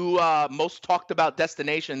the two most talked about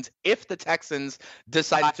destinations if the Texans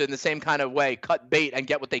decide to, in the same kind of way, cut bait and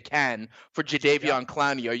get what they can for Jadeveon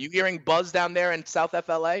Clowney. Are you hearing buzz down there in South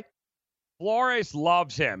FLA? Flores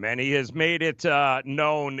loves him, and he has made it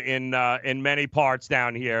known in many parts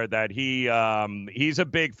down here that he's a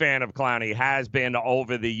big fan of Clowney, has been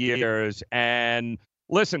over the years. And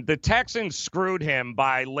Listen, the Texans screwed him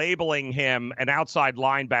by labeling him an outside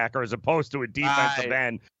linebacker as opposed to a defensive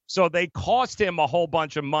end. So they cost him a whole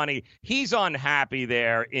bunch of money. He's unhappy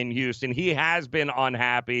there in Houston. He has been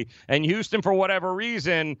unhappy. And Houston, for whatever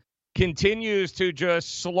reason, continues to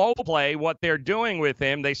just slow play what they're doing with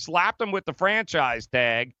him. They slapped him with the franchise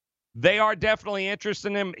tag. They are definitely interested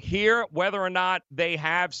in him here, whether or not they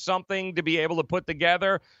have something to be able to put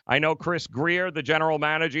together. I know Chris Greer, the general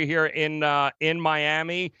manager here in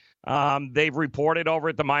Miami, they've reported over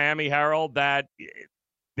at the Miami Herald that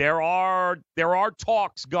there are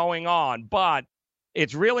talks going on, but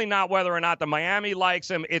it's really not whether or not the Miami likes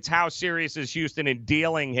him. It's how serious is Houston in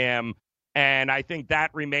dealing him, and I think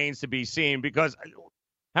that remains to be seen, because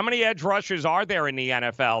how many edge rushers are there in the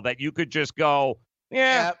NFL that you could just go,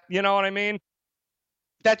 yeah, you know what I mean?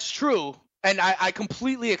 That's true. And I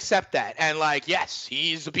completely accept that. And, like, yes,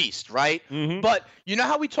 he's a beast, right? Mm-hmm. But you know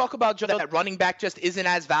how we talk about, Joe, that running back just isn't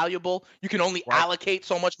as valuable? You can only allocate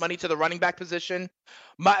so much money to the running back position.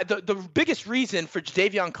 The biggest reason for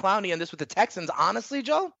Jadeveon Clowney and this with the Texans, honestly,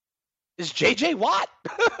 Joe, is J.J. Watt.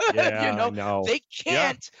 Yeah, you know, I know. They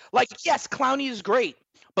can't. Like, yes, Clowney is great,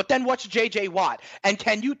 but then what's J.J. Watt? And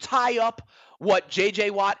can you tie up what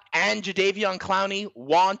J.J. Watt and Jadeveon Clowney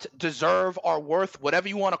want, deserve, are worth, whatever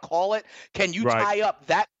you want to call it? Can you tie up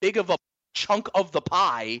that big of a chunk of the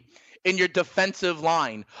pie in your defensive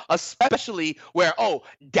line, especially where,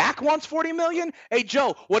 Dak wants $40 million? Hey,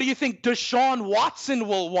 Joe, what do you think Deshaun Watson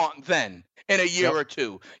will want then in a year or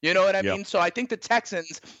two? You know what I mean? So I think the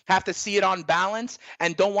Texans have to see it on balance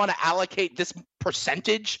and don't want to allocate this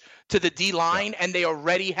percentage to the D-line, and they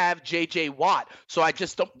already have J.J. Watt. So I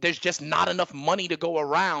just don't – there's just not enough money to go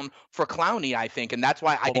around for Clowney, I think, and that's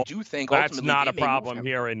why I do think ultimately that's not a problem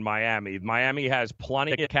here in Miami. Miami has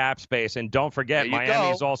plenty of cap space, and don't forget,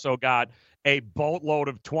 Miami's also got a boatload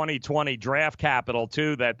of 2020 draft capital,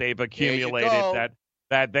 too, that they've accumulated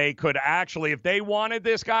that they could actually, if they wanted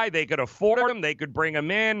this guy, they could afford him, they could bring him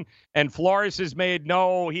in, and Flores has made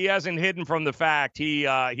he hasn't hidden from the fact he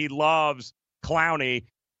loves Clowney,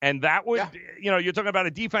 and that would, you're talking about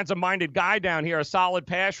a defensive-minded guy down here, a solid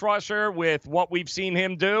pass rusher with what we've seen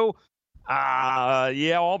him do.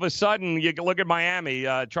 All of a sudden you look at Miami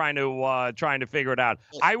trying to figure it out.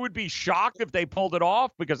 I would be shocked if they pulled it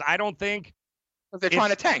off, because I don't think they're trying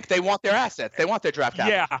to tank. They want their assets. They want their draft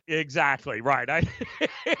capital. Yeah, exactly right.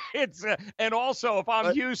 And also, if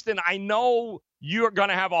I'm Houston, I know you're going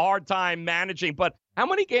to have a hard time managing. But how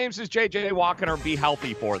many games is J.J. Watt going to be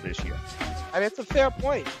healthy for this year? I mean, it's a fair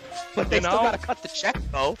point. But they still got to cut the check,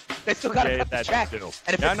 though. They still got to cut the check. And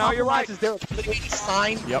if it compromises their ability to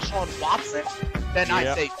sign Deshaun Watson, then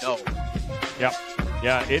I say no. Yep.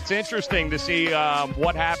 Yeah, it's interesting to see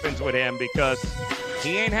what happens with him, because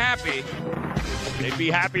he ain't happy. They'd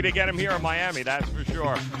be happy to get him here in Miami, that's for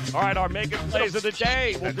sure. All right, our Making Plays of the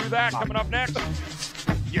Day. We'll do that coming up next.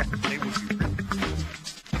 Yeah, they will.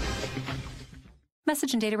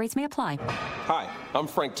 Message and data rates may apply. Hi, I'm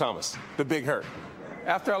Frank Thomas, the Big Hurt.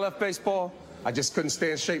 After I left baseball, I just couldn't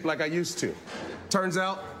stay in shape like I used to. Turns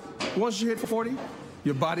out, once you hit 40,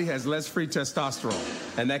 your body has less free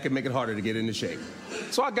testosterone, and that can make it harder to get into shape.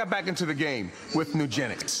 So I got back into the game with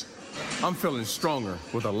Nugenics. I'm feeling stronger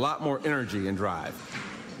with a lot more energy and drive.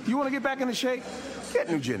 You want to get back into shape? Get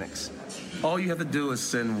Nugenics. All you have to do is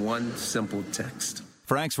send one simple text.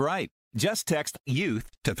 Frank's right. Just text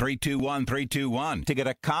YOUTH to 321321 to get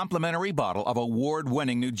a complimentary bottle of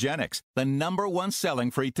award-winning Nugenics, the #1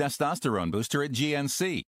 selling free testosterone booster at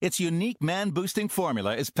GNC. Its unique man-boosting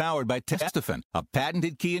formula is powered by Testofen, a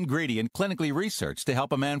patented key ingredient clinically researched to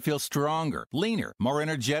help a man feel stronger, leaner, more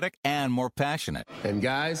energetic, and more passionate. And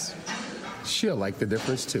guys, she'll like the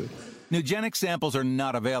difference too. Nugenics samples are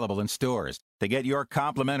not available in stores. To get your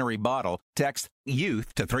complimentary bottle, text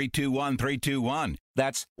YOUTH to 321321.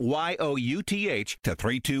 That's YOUTH to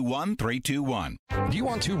 321321. Do you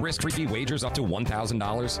want 2 risk-free wagers up to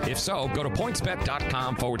 $1,000? If so, go to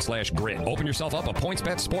pointsbet.com/grid. Open yourself up a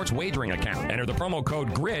PointsBet sports wagering account. Enter the promo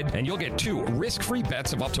code GRID, and you'll get 2 risk-free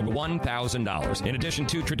bets of up to $1,000. In addition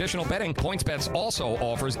to traditional betting, PointsBet also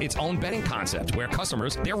offers its own betting concept, where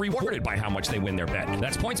customers, they're rewarded by how much they win their bet.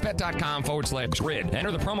 That's pointsbet.com/grid.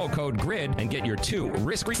 Enter the promo code GRID and get your 2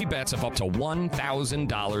 risk-free bets of up to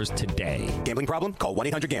 $1,000 today. Gambling problem? Call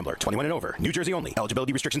 1-800-GAMBLER. 21 and over. New Jersey only.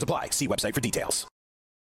 Eligibility restrictions apply. See website for details.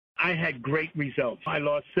 I had great results. I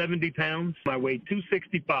lost 70 pounds. I weighed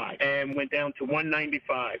 265 and went down to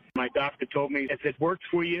 195. My doctor told me, if it works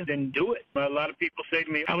for you, then do it. A lot of people say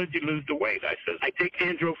to me, how did you lose the weight? I said, I take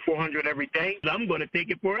Andro 400 every day. I'm going to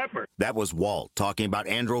take it forever. That was Walt talking about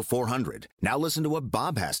Andro 400. Now listen to what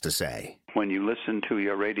Bob has to say. When you listen to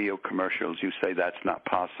your radio commercials, you say that's not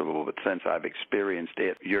possible, but since I've experienced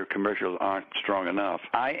it, your commercials aren't strong enough.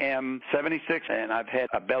 I am 76, and I've had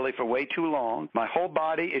a belly for way too long. My whole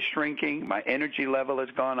body is shrinking. My energy level has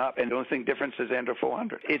gone up, and the only thing difference is Andro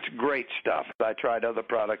 400. It's great stuff. I tried other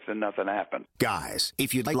products, and nothing happened. Guys,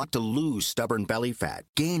 if you'd like to lose stubborn belly fat,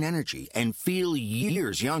 gain energy, and feel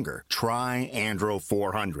years younger, try Andro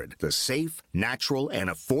 400, the safe, natural, and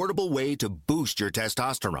affordable way to boost your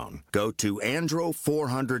testosterone. Go to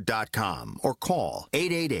andro400.com or call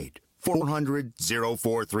 888-400-0435.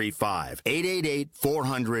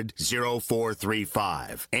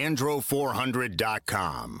 888-400-0435.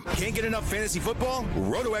 Andro400.com. Can't get enough fantasy football?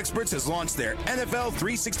 Roto Experts has launched their NFL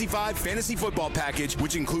 365 fantasy football package,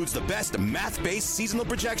 which includes the best math-based seasonal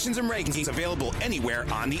projections and rankings available anywhere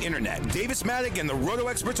on the internet. Davis Maddock and the Roto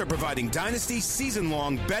Experts are providing dynasty,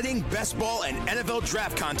 season-long betting, best ball, and NFL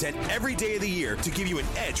draft content every day of the year to give you an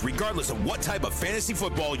edge regardless of what type of fantasy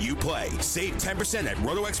football you play. Save 10% at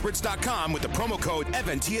rotoexperts.com with the promo code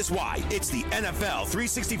FNTSY. It's the NFL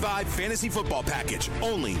 365 Fantasy Football Package,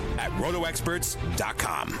 only at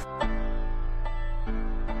rotoexperts.com.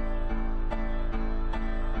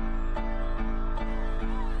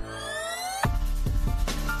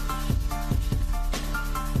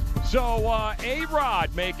 So,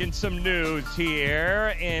 A-Rod making some news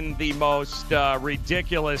here in the most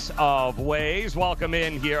ridiculous of ways. Welcome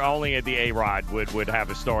in here. Only the A-Rod would have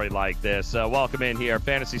a story like this. Welcome in here,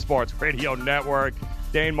 Fantasy Sports Radio Network.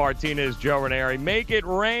 Dane Martinez, Joe Ranieri. Make It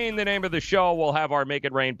Rain, the name of the show. We'll have our Make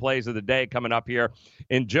It Rain plays of the day coming up here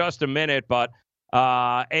in just a minute. But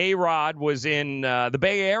A-Rod was in the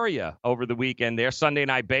Bay Area over the weekend there. Sunday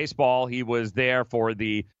Night Baseball. He was there for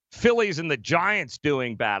the Phillies and the Giants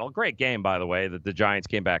doing battle. Great game, by the way, that the Giants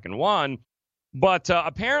came back and won. But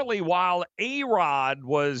apparently while A-Rod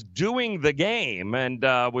was doing the game and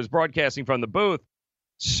was broadcasting from the booth,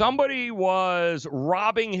 somebody was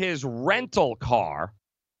robbing his rental car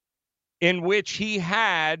in which he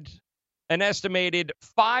had an estimated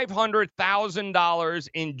 $500,000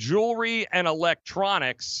 in jewelry and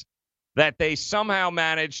electronics that they somehow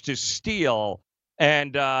managed to steal.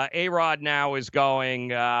 And A-Rod now is going,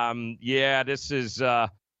 this is,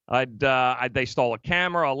 they stole a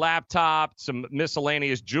camera, a laptop, some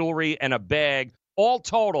miscellaneous jewelry, and a bag, all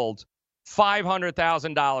totaled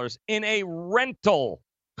 $500,000 in a rental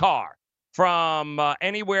car from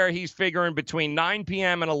anywhere he's figuring between 9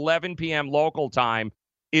 p.m. and 11 p.m. local time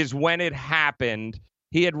is when it happened.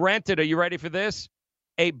 He had rented, are you ready for this?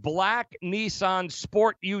 A black Nissan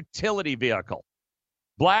Sport utility vehicle.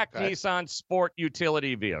 Nissan Sport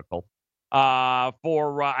utility vehicle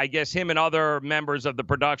for, I guess, him and other members of the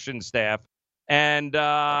production staff. And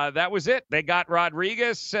that was it. They got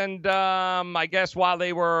Rodriguez. And I guess while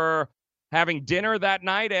they were having dinner that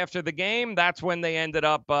night after the game, that's when they ended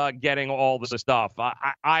up getting all the stuff.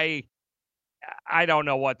 I don't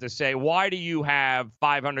know what to say. Why do you have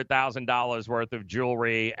 $500,000 worth of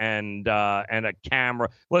jewelry and a camera?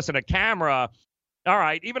 Listen, a camera... All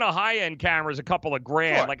right, even a high-end camera is a couple of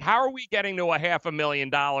grand. Sure. Like, how are we getting to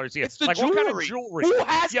 $500,000 here? It's the like, jewelry. What kind of jewelry? Who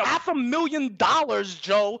has $500,000,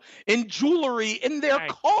 Joe, in jewelry in their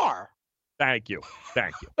car? Thank you.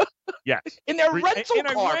 Yes. In their rental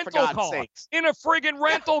car, for God's sakes. In a friggin'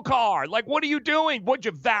 rental car. Like, what are you doing? Would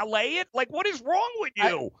you valet it? Like, what is wrong with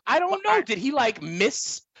you? I don't know. Did he,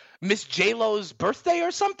 miss J-Lo's birthday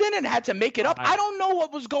or something and had to make it up? I don't know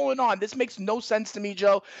what was going on. This makes no sense to me,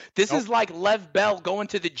 Joe. This is like Lev Bell going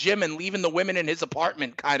to the gym and leaving the women in his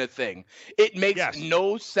apartment kind of thing. It makes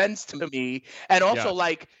no sense to me. And also,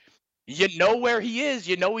 you know where he is.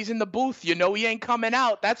 You know he's in the booth. You know he ain't coming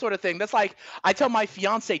out. That sort of thing. That's like I tell my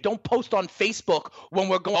fiance, don't post on Facebook when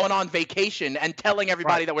we're going on vacation and telling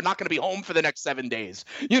everybody that we're not going to be home for the next 7 days.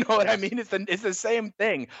 You know what I mean? It's the same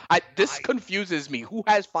thing. This confuses me. Who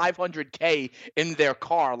has $500K in their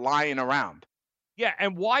car lying around? Yeah,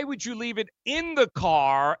 and why would you leave it in the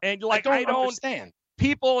car? And I don't understand.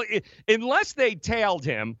 People, unless they tailed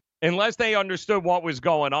him, unless they understood what was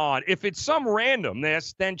going on. If it's some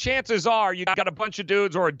randomness, then chances are you got a bunch of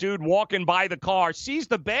dudes or a dude walking by the car, sees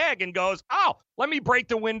the bag and goes, oh, let me break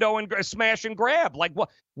the window and smash and grab. Like,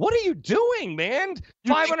 what are you doing, man?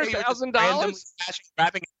 $500,000?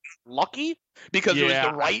 Grabbing lucky because it was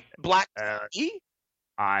the right black key?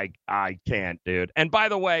 I can't, dude. And by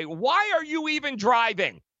the way, why are you even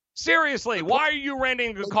driving? Seriously, why are you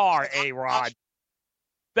renting a car, A-Rod?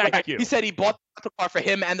 Thank you. He said he bought the car for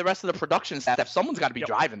him and the rest of the production staff. Someone's got to be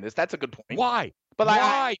driving this. That's a good point. Why? But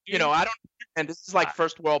I don't. And this is like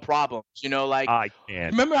first world problems. I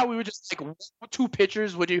can't. Remember how we were just like, what 2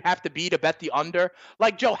 pitchers would you have to be to bet the under?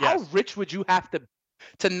 Like, Joe, how rich would you have to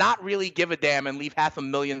to not really give a damn and leave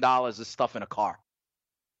 $500,000 of stuff in a car.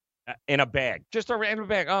 In a bag. Just a random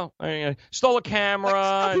bag. Oh, I stole a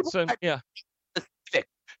camera. Yeah.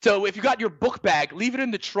 So if you got your book bag, leave it in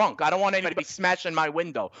the trunk. I don't want anybody to be smashing my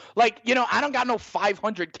window. Like, I don't got no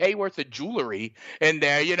 $500K worth of jewelry in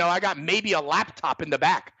there. I got maybe a laptop in the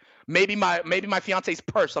back. Maybe my fiance's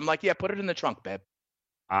purse. I'm like, yeah, put it in the trunk, babe.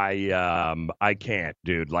 I can't,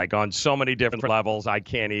 dude. Like on so many different levels, I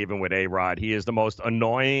can't even with A-Rod. He is the most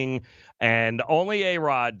annoying, and only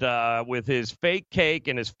A-Rod with his fake cake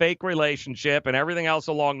and his fake relationship and everything else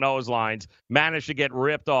along those lines managed to get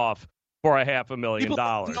ripped off for $500,000. People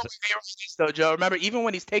know where though, Joe. Remember, even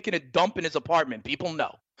when he's taking a dump in his apartment, people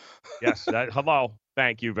know. Yes. Hello.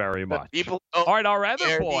 Thank you very much. All right, our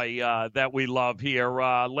other boy that we love here,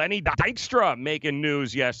 Lenny Dykstra, making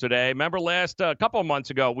news yesterday. Remember a couple of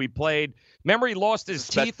months ago, we played. Remember he lost his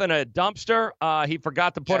teeth in a dumpster? He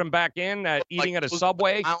forgot to put them back in eating at a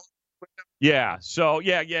Subway. Yeah. So,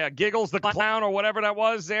 yeah. Giggles the Clown or whatever that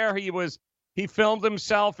was there. He filmed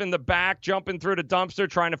himself in the back, jumping through the dumpster,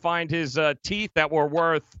 trying to find his teeth that were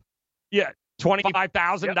worth,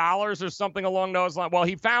 $25,000 or something along those lines. Well,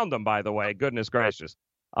 he found them, by the way. Goodness gracious.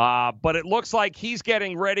 But it looks like he's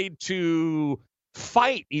getting ready to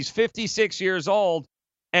fight. He's 56 years old.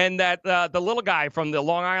 And that the little guy from the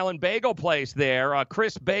Long Island bagel place there,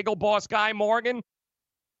 Chris Bagel Boss guy, Morgan.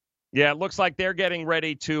 Yeah, it looks like they're getting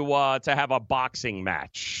ready to have a boxing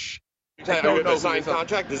match. No signed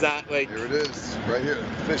contract? Is that like... Here it is, right here.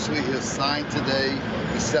 Officially is signed today.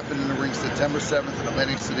 He's stepping in the ring September 7th in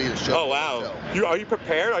Atlantic City to show. Oh, wow. Are you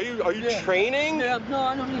prepared? Are you training? Yeah, no,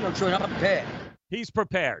 I don't need no training. I'm prepared. He's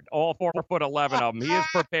prepared. All 4'11" of them. He is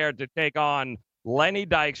prepared to take on Lenny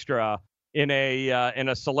Dykstra in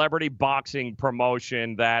a celebrity boxing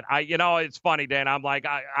promotion that it's funny, Dan. I'm like,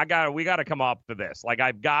 we got to come up for this. Like,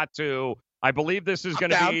 I've got to. I believe this is going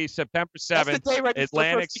to be September 7th,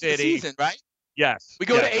 Atlantic City. Season, right? Yes. We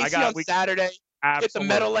go to AC on Saturday. Absolutely. Get the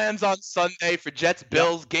Meadowlands on Sunday for Jets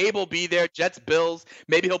Bills. Yep. Gabe will be there. Jets Bills.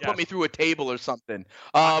 Maybe he'll put me through a table or something.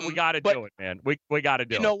 We got to do it, man. We got to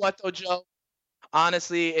do it. You know what, though, Joe?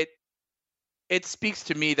 Honestly, it speaks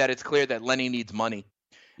to me that it's clear that Lenny needs money.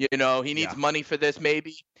 He needs money for this.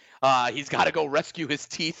 Maybe he's got to go rescue his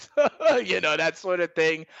teeth. That sort of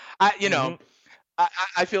thing.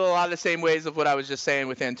 I feel a lot of the same ways of what I was just saying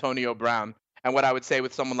with Antonio Brown and what I would say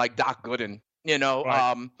with someone like Doc Gooden.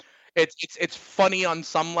 Right. It's funny on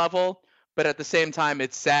some level, but at the same time,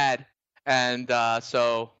 it's sad. And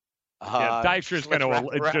Dykstra's going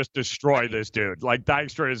to just destroy this dude. Like,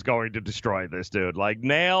 Dykstra is going to destroy this dude. Like,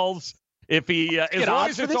 nails. If he, as long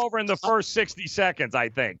as it's over in the first 60 seconds, I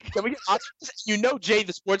think. Can we get Jay,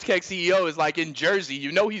 the Sports Keg CEO, is like in Jersey.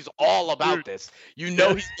 He's all about this. He's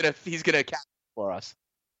gonna catch for us.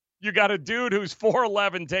 You got a dude who's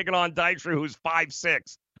 4'11" taking on Dykstra who's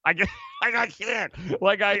 5'6". I can't.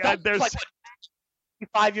 There's like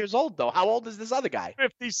 5 years old though. How old is this other guy?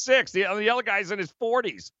 56. The other guy's in his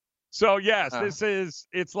 40s. So yes,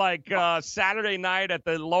 it's like Saturday night at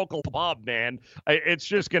the local pub, man. It's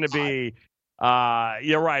just going to be.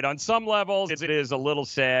 You're right. On some levels, it is a little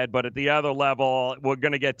sad, but at the other level, we're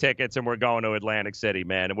going to get tickets and we're going to Atlantic City,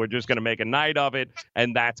 man. And we're just going to make a night of it,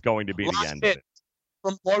 and that's going to be the end of it.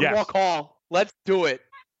 From Boardwalk Hall. Let's do it.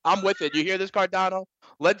 I'm with it. You hear this, Cardano?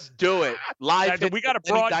 Let's do it. Live. We got a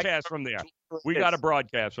broadcast from there.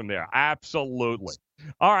 Absolutely.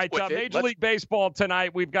 All right, Major League Baseball tonight.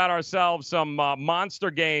 We've got ourselves some monster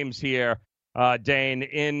games here. Dane,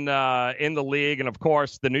 in the league. And, of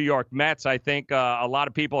course, the New York Mets, I think a lot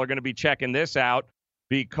of people are going to be checking this out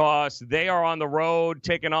because they are on the road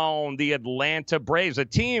taking on the Atlanta Braves, a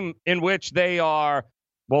team in which they're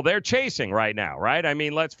chasing right now, right? I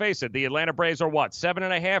mean, let's face it. The Atlanta Braves are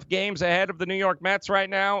 7.5 games ahead of the New York Mets right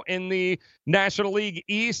now in the National League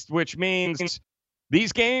East, which means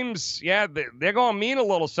these games, they're going to mean a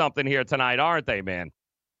little something here tonight, aren't they, man?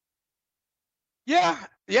 Yeah,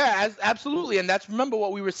 absolutely. And remember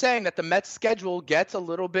what we were saying, that the Mets schedule gets a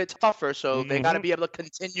little bit tougher, so they got to be able to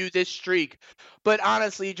continue this streak. But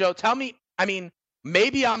honestly, Joe, tell me,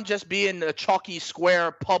 maybe I'm just being a chalky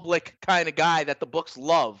square public kind of guy that the books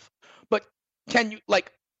love, but can you,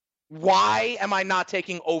 why am I not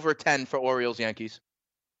taking over 10 for Orioles-Yankees?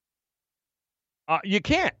 You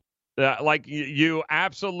can't. You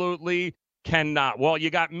absolutely cannot. Well, you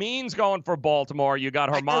got Means going for Baltimore. You got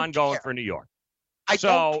Herman going for New York. I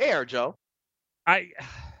don't care, Joe.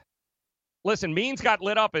 Listen, Means got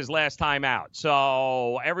lit up his last time out,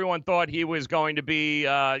 so everyone thought he was going to be,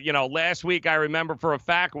 last week I remember for a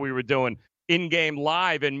fact we were doing in-game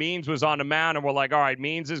live, and Means was on the mound, and we're like, all right,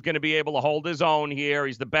 Means is going to be able to hold his own here.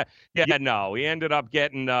 He's the best. Yeah, no, he ended up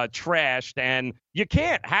getting trashed, and you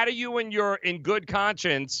can't. How do you, in good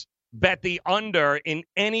conscience, bet the under in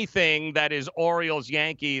anything that is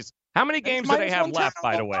Orioles-Yankees? How many games do they have left,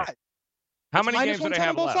 by the way? How many games do they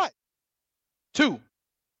have left? 2.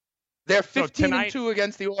 They're 15-2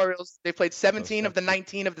 against the Orioles. They played 17 of the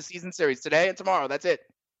 19 of the season series today and tomorrow. That's it.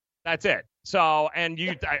 That's it. So, and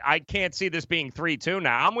I can't see this being 3-2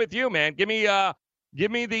 now. I'm with you, man. Give me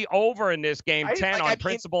the over in this game, 10 on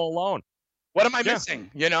principle alone. What am I missing?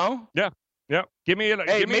 You know? Yeah. Give me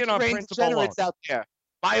it on principle alone. Out there.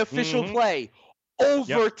 My official play.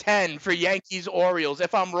 Over 10 for Yankees Orioles.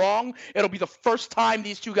 If I'm wrong, it'll be the first time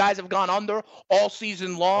these two guys have gone under all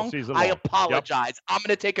season long. I apologize. I'm going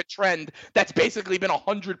to take a trend that's basically been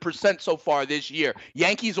 100% so far this year.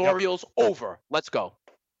 Yankees Orioles over. Let's go.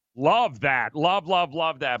 Love that. Love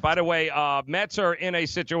that. By the way, Mets are in a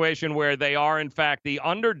situation where they are, in fact, the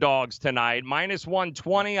underdogs tonight. Minus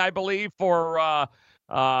 120, I believe, or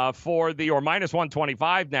minus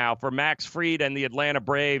 125 now for Max Fried and the Atlanta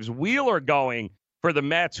Braves. Wheeler going for the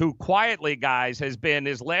Mets, who quietly, guys, has been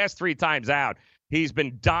his last 3 times out. He's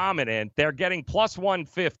been dominant. They're getting plus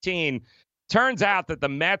 115. Turns out that the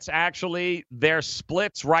Mets actually, their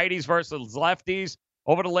splits, righties versus lefties,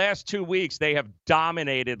 over the last 2 weeks, they have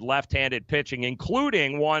dominated left-handed pitching,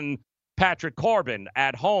 including one Patrick Corbin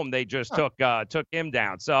at home. They just took him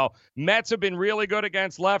down. So Mets have been really good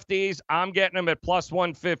against lefties. I'm getting them at plus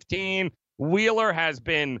 115. Wheeler has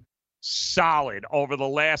been solid over the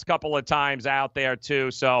last couple of times out there too.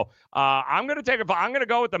 So I'm going to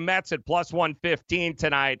go with the Mets at plus 115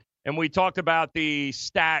 tonight. And we talked about the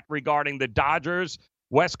stat regarding the Dodgers,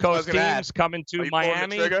 West Coast teams coming to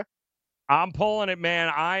Miami. I'm pulling it,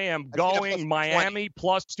 man. I am going Miami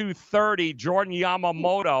plus 230. Jordan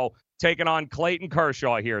Yamamoto taking on Clayton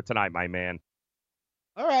Kershaw here tonight, my man.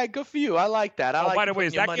 All right, good for you. I like that. By the way,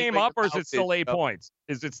 is that game up or is it still 8 points?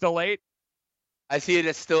 Is it still 8? I see it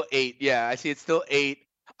as still 8. Yeah, I see it's still 8.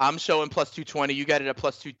 I'm showing plus 220. You got it at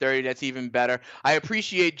plus 230. That's even better. I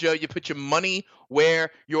appreciate, Joe, you put your money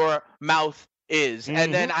where your mouth is. Mm-hmm.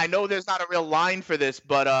 And then I know there's not a real line for this,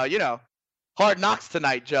 but, Hard Knocks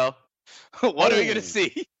tonight, Joe. What are we going to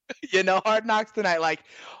see? Hard Knocks tonight. Like,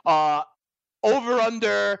 over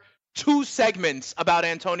under 2 segments about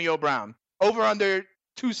Antonio Brown. Over under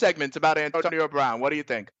 2 segments about Antonio Brown. What do you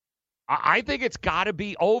think? I think it's got to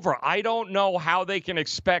be over. I don't know how they can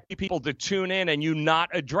expect people to tune in and you not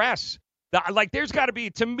address. There's got to be,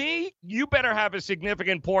 to me, you better have a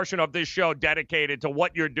significant portion of this show dedicated to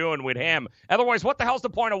what you're doing with him. Otherwise, what the hell's the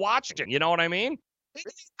point of watching? You know what I mean?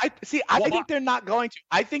 I think they're not going to.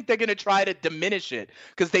 I think they're going to try to diminish it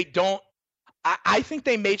because they don't. I think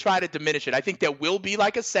they may try to diminish it. I think there will be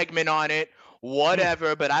like a segment on it.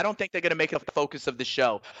 Whatever, but I don't think they're going to make it the focus of the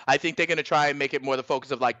show. I think they're going to try and make it more the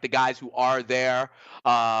focus of like the guys who are there.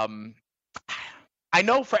 I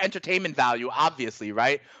know for entertainment value, obviously,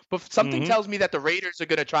 right? But something tells me that the Raiders are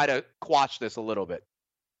going to try to quash this a little bit.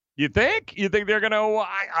 You think? You think they're going to?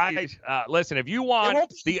 Listen, if you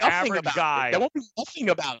want the average guy, there won't be nothing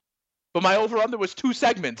about it. But my over/under was 2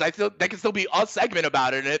 segments. I feel there can still be a segment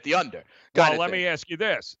about it and hit the under. Well, let me ask you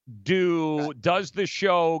this: does the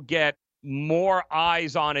show get more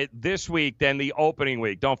eyes on it this week than the opening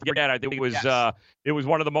week? Don't forget, I think it was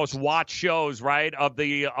one of the most watched shows, right, of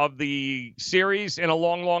the series in a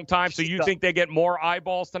long time. So you think they get more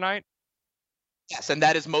eyeballs tonight? Yes, and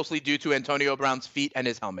that is mostly due to Antonio Brown's feet and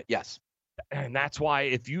his helmet. Yes. And that's why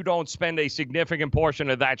if you don't spend a significant portion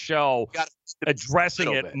of that show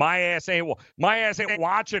addressing it, my ass ain't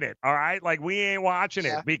watching it. All right, like we ain't watching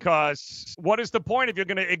it because what is the point if you're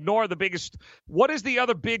going to ignore the biggest? What is the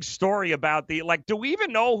other big story about do we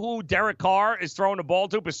even know who Derek Carr is throwing the ball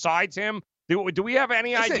to besides him? Do we have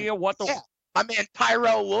any idea what the? My man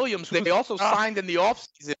Tyrell Williams, who they also signed in the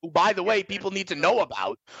offseason, who, by the way, people need to know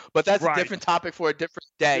about. But that's a different topic for a different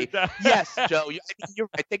day. Yes, Joe, you're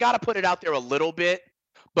right. They got to put it out there a little bit.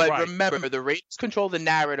 But remember, the Raiders control the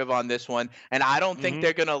narrative on this one, and I don't think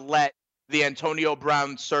they're going to let the Antonio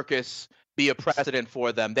Brown circus be a precedent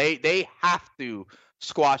for them. They have to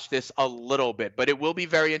squash this a little bit. But it will be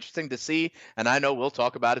very interesting to see, and I know we'll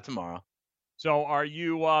talk about it tomorrow. So are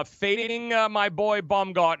you fading my boy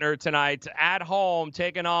Bumgarner tonight at home,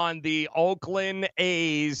 taking on the Oakland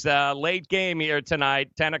A's? Late game here tonight,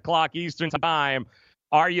 10 o'clock Eastern time.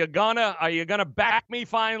 Are you gonna back me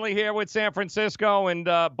finally here with San Francisco and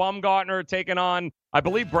Bumgarner taking on, I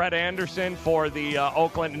believe, Brett Anderson for the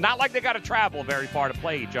Oakland? Not like they got to travel very far to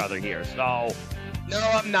play each other here. So no,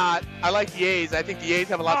 I'm not. I like the A's. I think the A's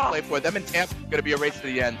have a lot to play for. Them and Tampa are going to be a race to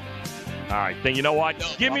the end. All right, then you know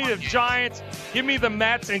what? Give me the Giants, give me the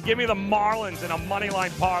Mets, and give me the Marlins in a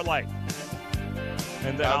moneyline parlay.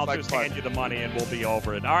 And then I'll just hand you the money, and we'll be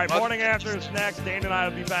over it. All right, morning after is next. Dane and I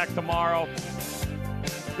will be back tomorrow.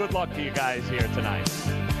 Good luck to you guys here tonight.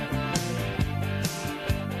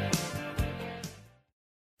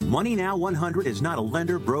 Money Now 100 is not a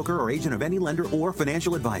lender, broker, or agent of any lender or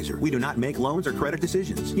financial advisor. We do not make loans or credit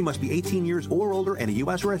decisions. You must be 18 years or older and a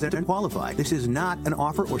U.S. resident and qualified. This is not an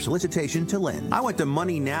offer or solicitation to lend. I went to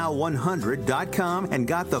MoneyNow100.com and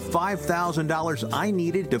got the $5,000 I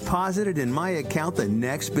needed deposited in my account the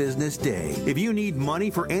next business day. If you need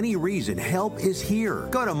money for any reason, help is here.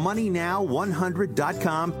 Go to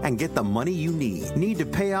MoneyNow100.com and get the money you need. Need to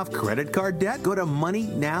pay off credit card debt? Go to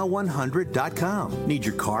MoneyNow100.com. Need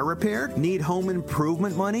your car repaired? Need home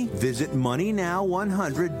improvement money? Visit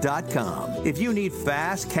MoneyNow100.com. If you need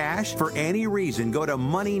fast cash for any reason, go to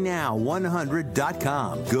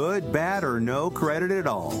MoneyNow100.com. Good, bad, or no credit at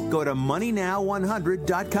all. Go to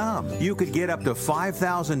MoneyNow100.com. You could get up to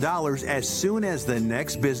 $5,000 as soon as the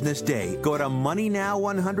next business day. Go to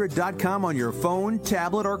MoneyNow100.com on your phone,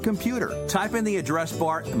 tablet, or computer. Type in the address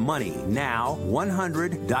bar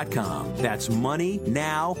MoneyNow100.com. That's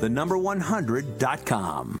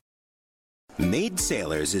MoneyNow100.com. Maid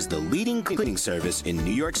Sailors is the leading cleaning service in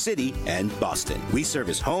New York City and Boston. We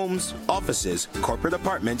service homes, offices, corporate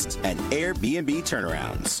apartments, and Airbnb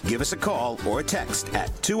turnarounds. Give us a call or a text at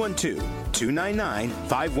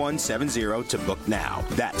 212-299-5170 to book now.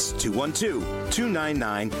 That's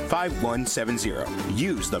 212-299-5170.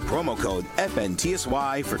 Use the promo code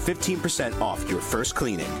FNTSY for 15% off your first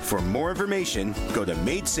cleaning. For more information, go to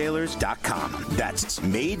maidsailors.com. That's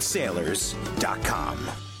maidsailors.com.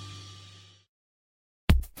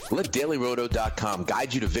 Let DailyRoto.com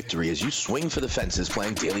guide you to victory as you swing for the fences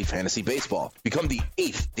playing daily fantasy baseball. Become the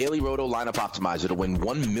 8th Daily Roto lineup optimizer to win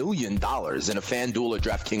 $1 million in a FanDuel or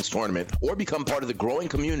DraftKings tournament, or become part of the growing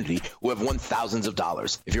community who have won thousands of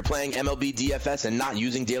dollars. If you're playing MLB DFS and not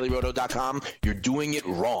using DailyRoto.com, you're doing it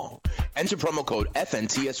wrong. Enter promo code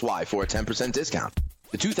FNTSY for a 10% discount.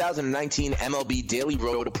 The 2019 MLB Daily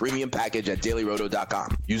Roto Premium Package at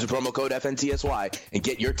DailyRoto.com. Use the promo code FNTSY and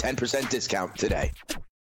get your 10% discount today.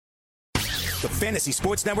 The Fantasy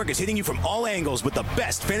Sports Network is hitting you from all angles with the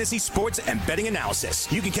best fantasy sports and betting analysis.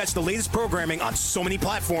 You can catch the latest programming on so many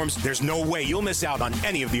platforms, there's no way you'll miss out on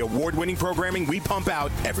any of the award-winning programming we pump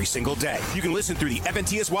out every single day. You can listen through the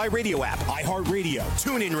FNTSY radio app, iHeartRadio,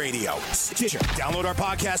 TuneIn Radio, Stitcher. Download our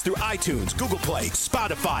podcast through iTunes, Google Play,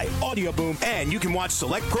 Spotify, Audio Boom, and you can watch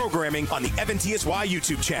select programming on the FNTSY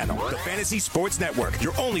YouTube channel. The Fantasy Sports Network,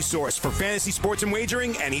 your only source for fantasy sports and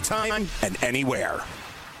wagering anytime and anywhere.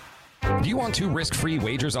 Do you want 2 risk-free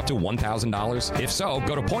wagers up to $1,000? If so,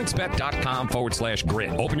 go to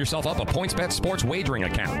pointsbet.com/grid. Open yourself up a PointsBet sports wagering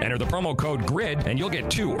account. Enter the promo code GRID, and you'll get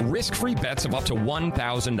 2 risk-free bets of up to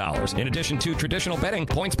 $1,000. In addition to traditional betting,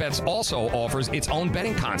 PointsBet also offers its own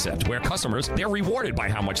betting concept, where customers, they're rewarded by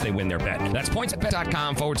how much they win their bet. That's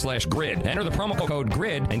pointsbet.com/grid. Enter the promo code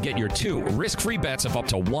GRID and get your 2 risk-free bets of up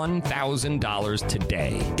to $1,000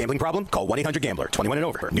 today. Gambling problem? Call 1-800-GAMBLER. 21 and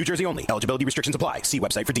over. New Jersey only. Eligibility restrictions apply. See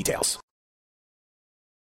website for details.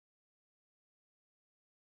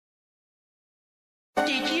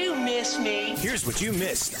 Did you miss me? Here's what you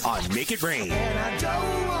missed on Make It Rain. And I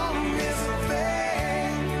don't want to miss a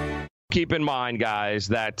thing. Keep in mind, guys,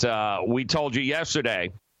 that we told you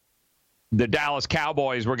yesterday the Dallas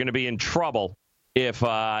Cowboys were going to be in trouble if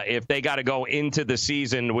they got to go into the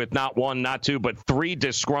season with not 1, not 2, but 3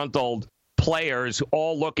 disgruntled players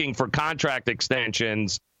all looking for contract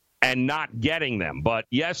extensions and not getting them. But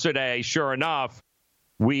yesterday, sure enough,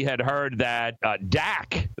 we had heard that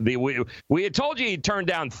Dak, we had told you he turned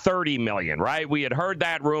down $30 million, right? We had heard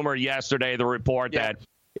that rumor yesterday, the report that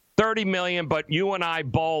 $30 million, but you and I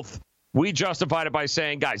both, we justified it by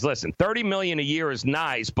saying, guys, listen, $30 million a year is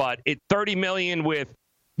nice, but $30 million with,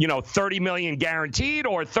 $30 million guaranteed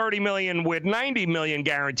or $30 million with $90 million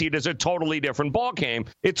guaranteed is a totally different ballgame.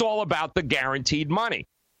 It's all about the guaranteed money.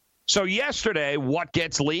 So yesterday, what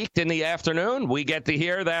gets leaked in the afternoon? We get to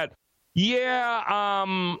hear that, he's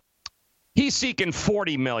seeking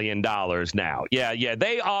 $40 million now. Yeah,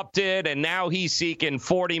 they opted, and now he's seeking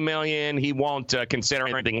 $40 million. He won't consider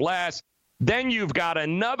anything less. Then you've got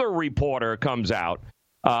another reporter comes out.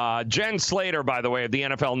 Jen Slater, by the way, of the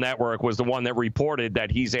NFL Network, was the one that reported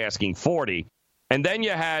that he's asking $40. And then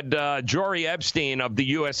you had Jory Epstein of the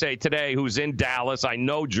USA Today, who's in Dallas. I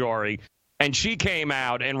know Jory. And she came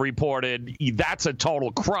out and reported that's a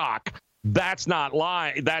total crock. That's not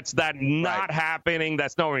lying. That's not happening.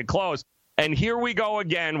 That's nowhere even close. And here we go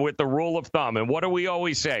again with the rule of thumb. And what do we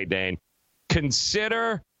always say, Dane?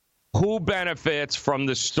 Consider who benefits from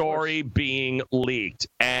the story being leaked?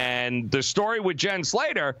 And the story with Jen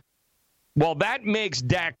Slater, well, that makes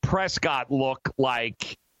Dak Prescott look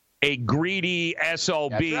like a greedy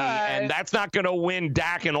SOB, and that's not going to win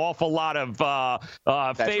Dak an awful lot of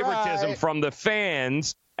favoritism from the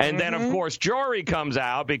fans. And then, of course, Jory comes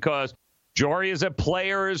out because Jory is a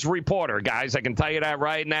player's reporter, guys. I can tell you that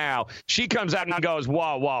right now. She comes out and goes,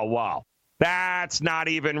 whoa, whoa, whoa. That's not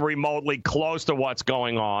even remotely close to what's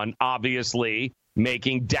going on, obviously,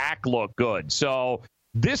 making Dak look good. So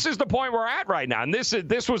this is the point we're at right now. And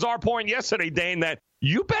this was our point yesterday, Dane, that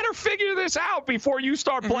you better figure this out before you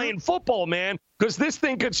start playing football, man, because this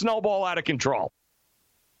thing could snowball out of control.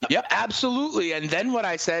 Yep, absolutely. And then what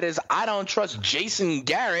I said is I don't trust Jason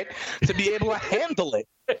Garrett to be able to handle it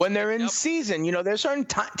when they're in season. You know, there's certain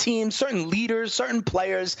teams, certain leaders, certain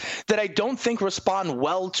players that I don't think respond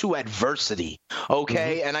well to adversity.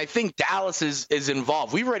 Okay. And I think Dallas is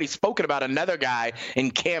involved. We've already spoken about another guy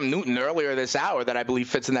in Cam Newton earlier this hour that I believe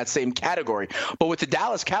fits in that same category. But with the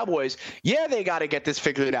Dallas Cowboys, yeah, they got to get this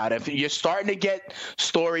figured out. If you're starting to get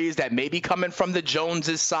stories that may be coming from the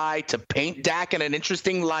Joneses side to paint Dak in an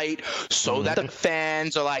interesting light so that the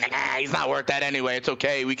fans are like, he's not worth that anyway. It's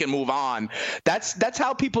okay. We can move on. That's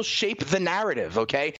how people shape the narrative, okay?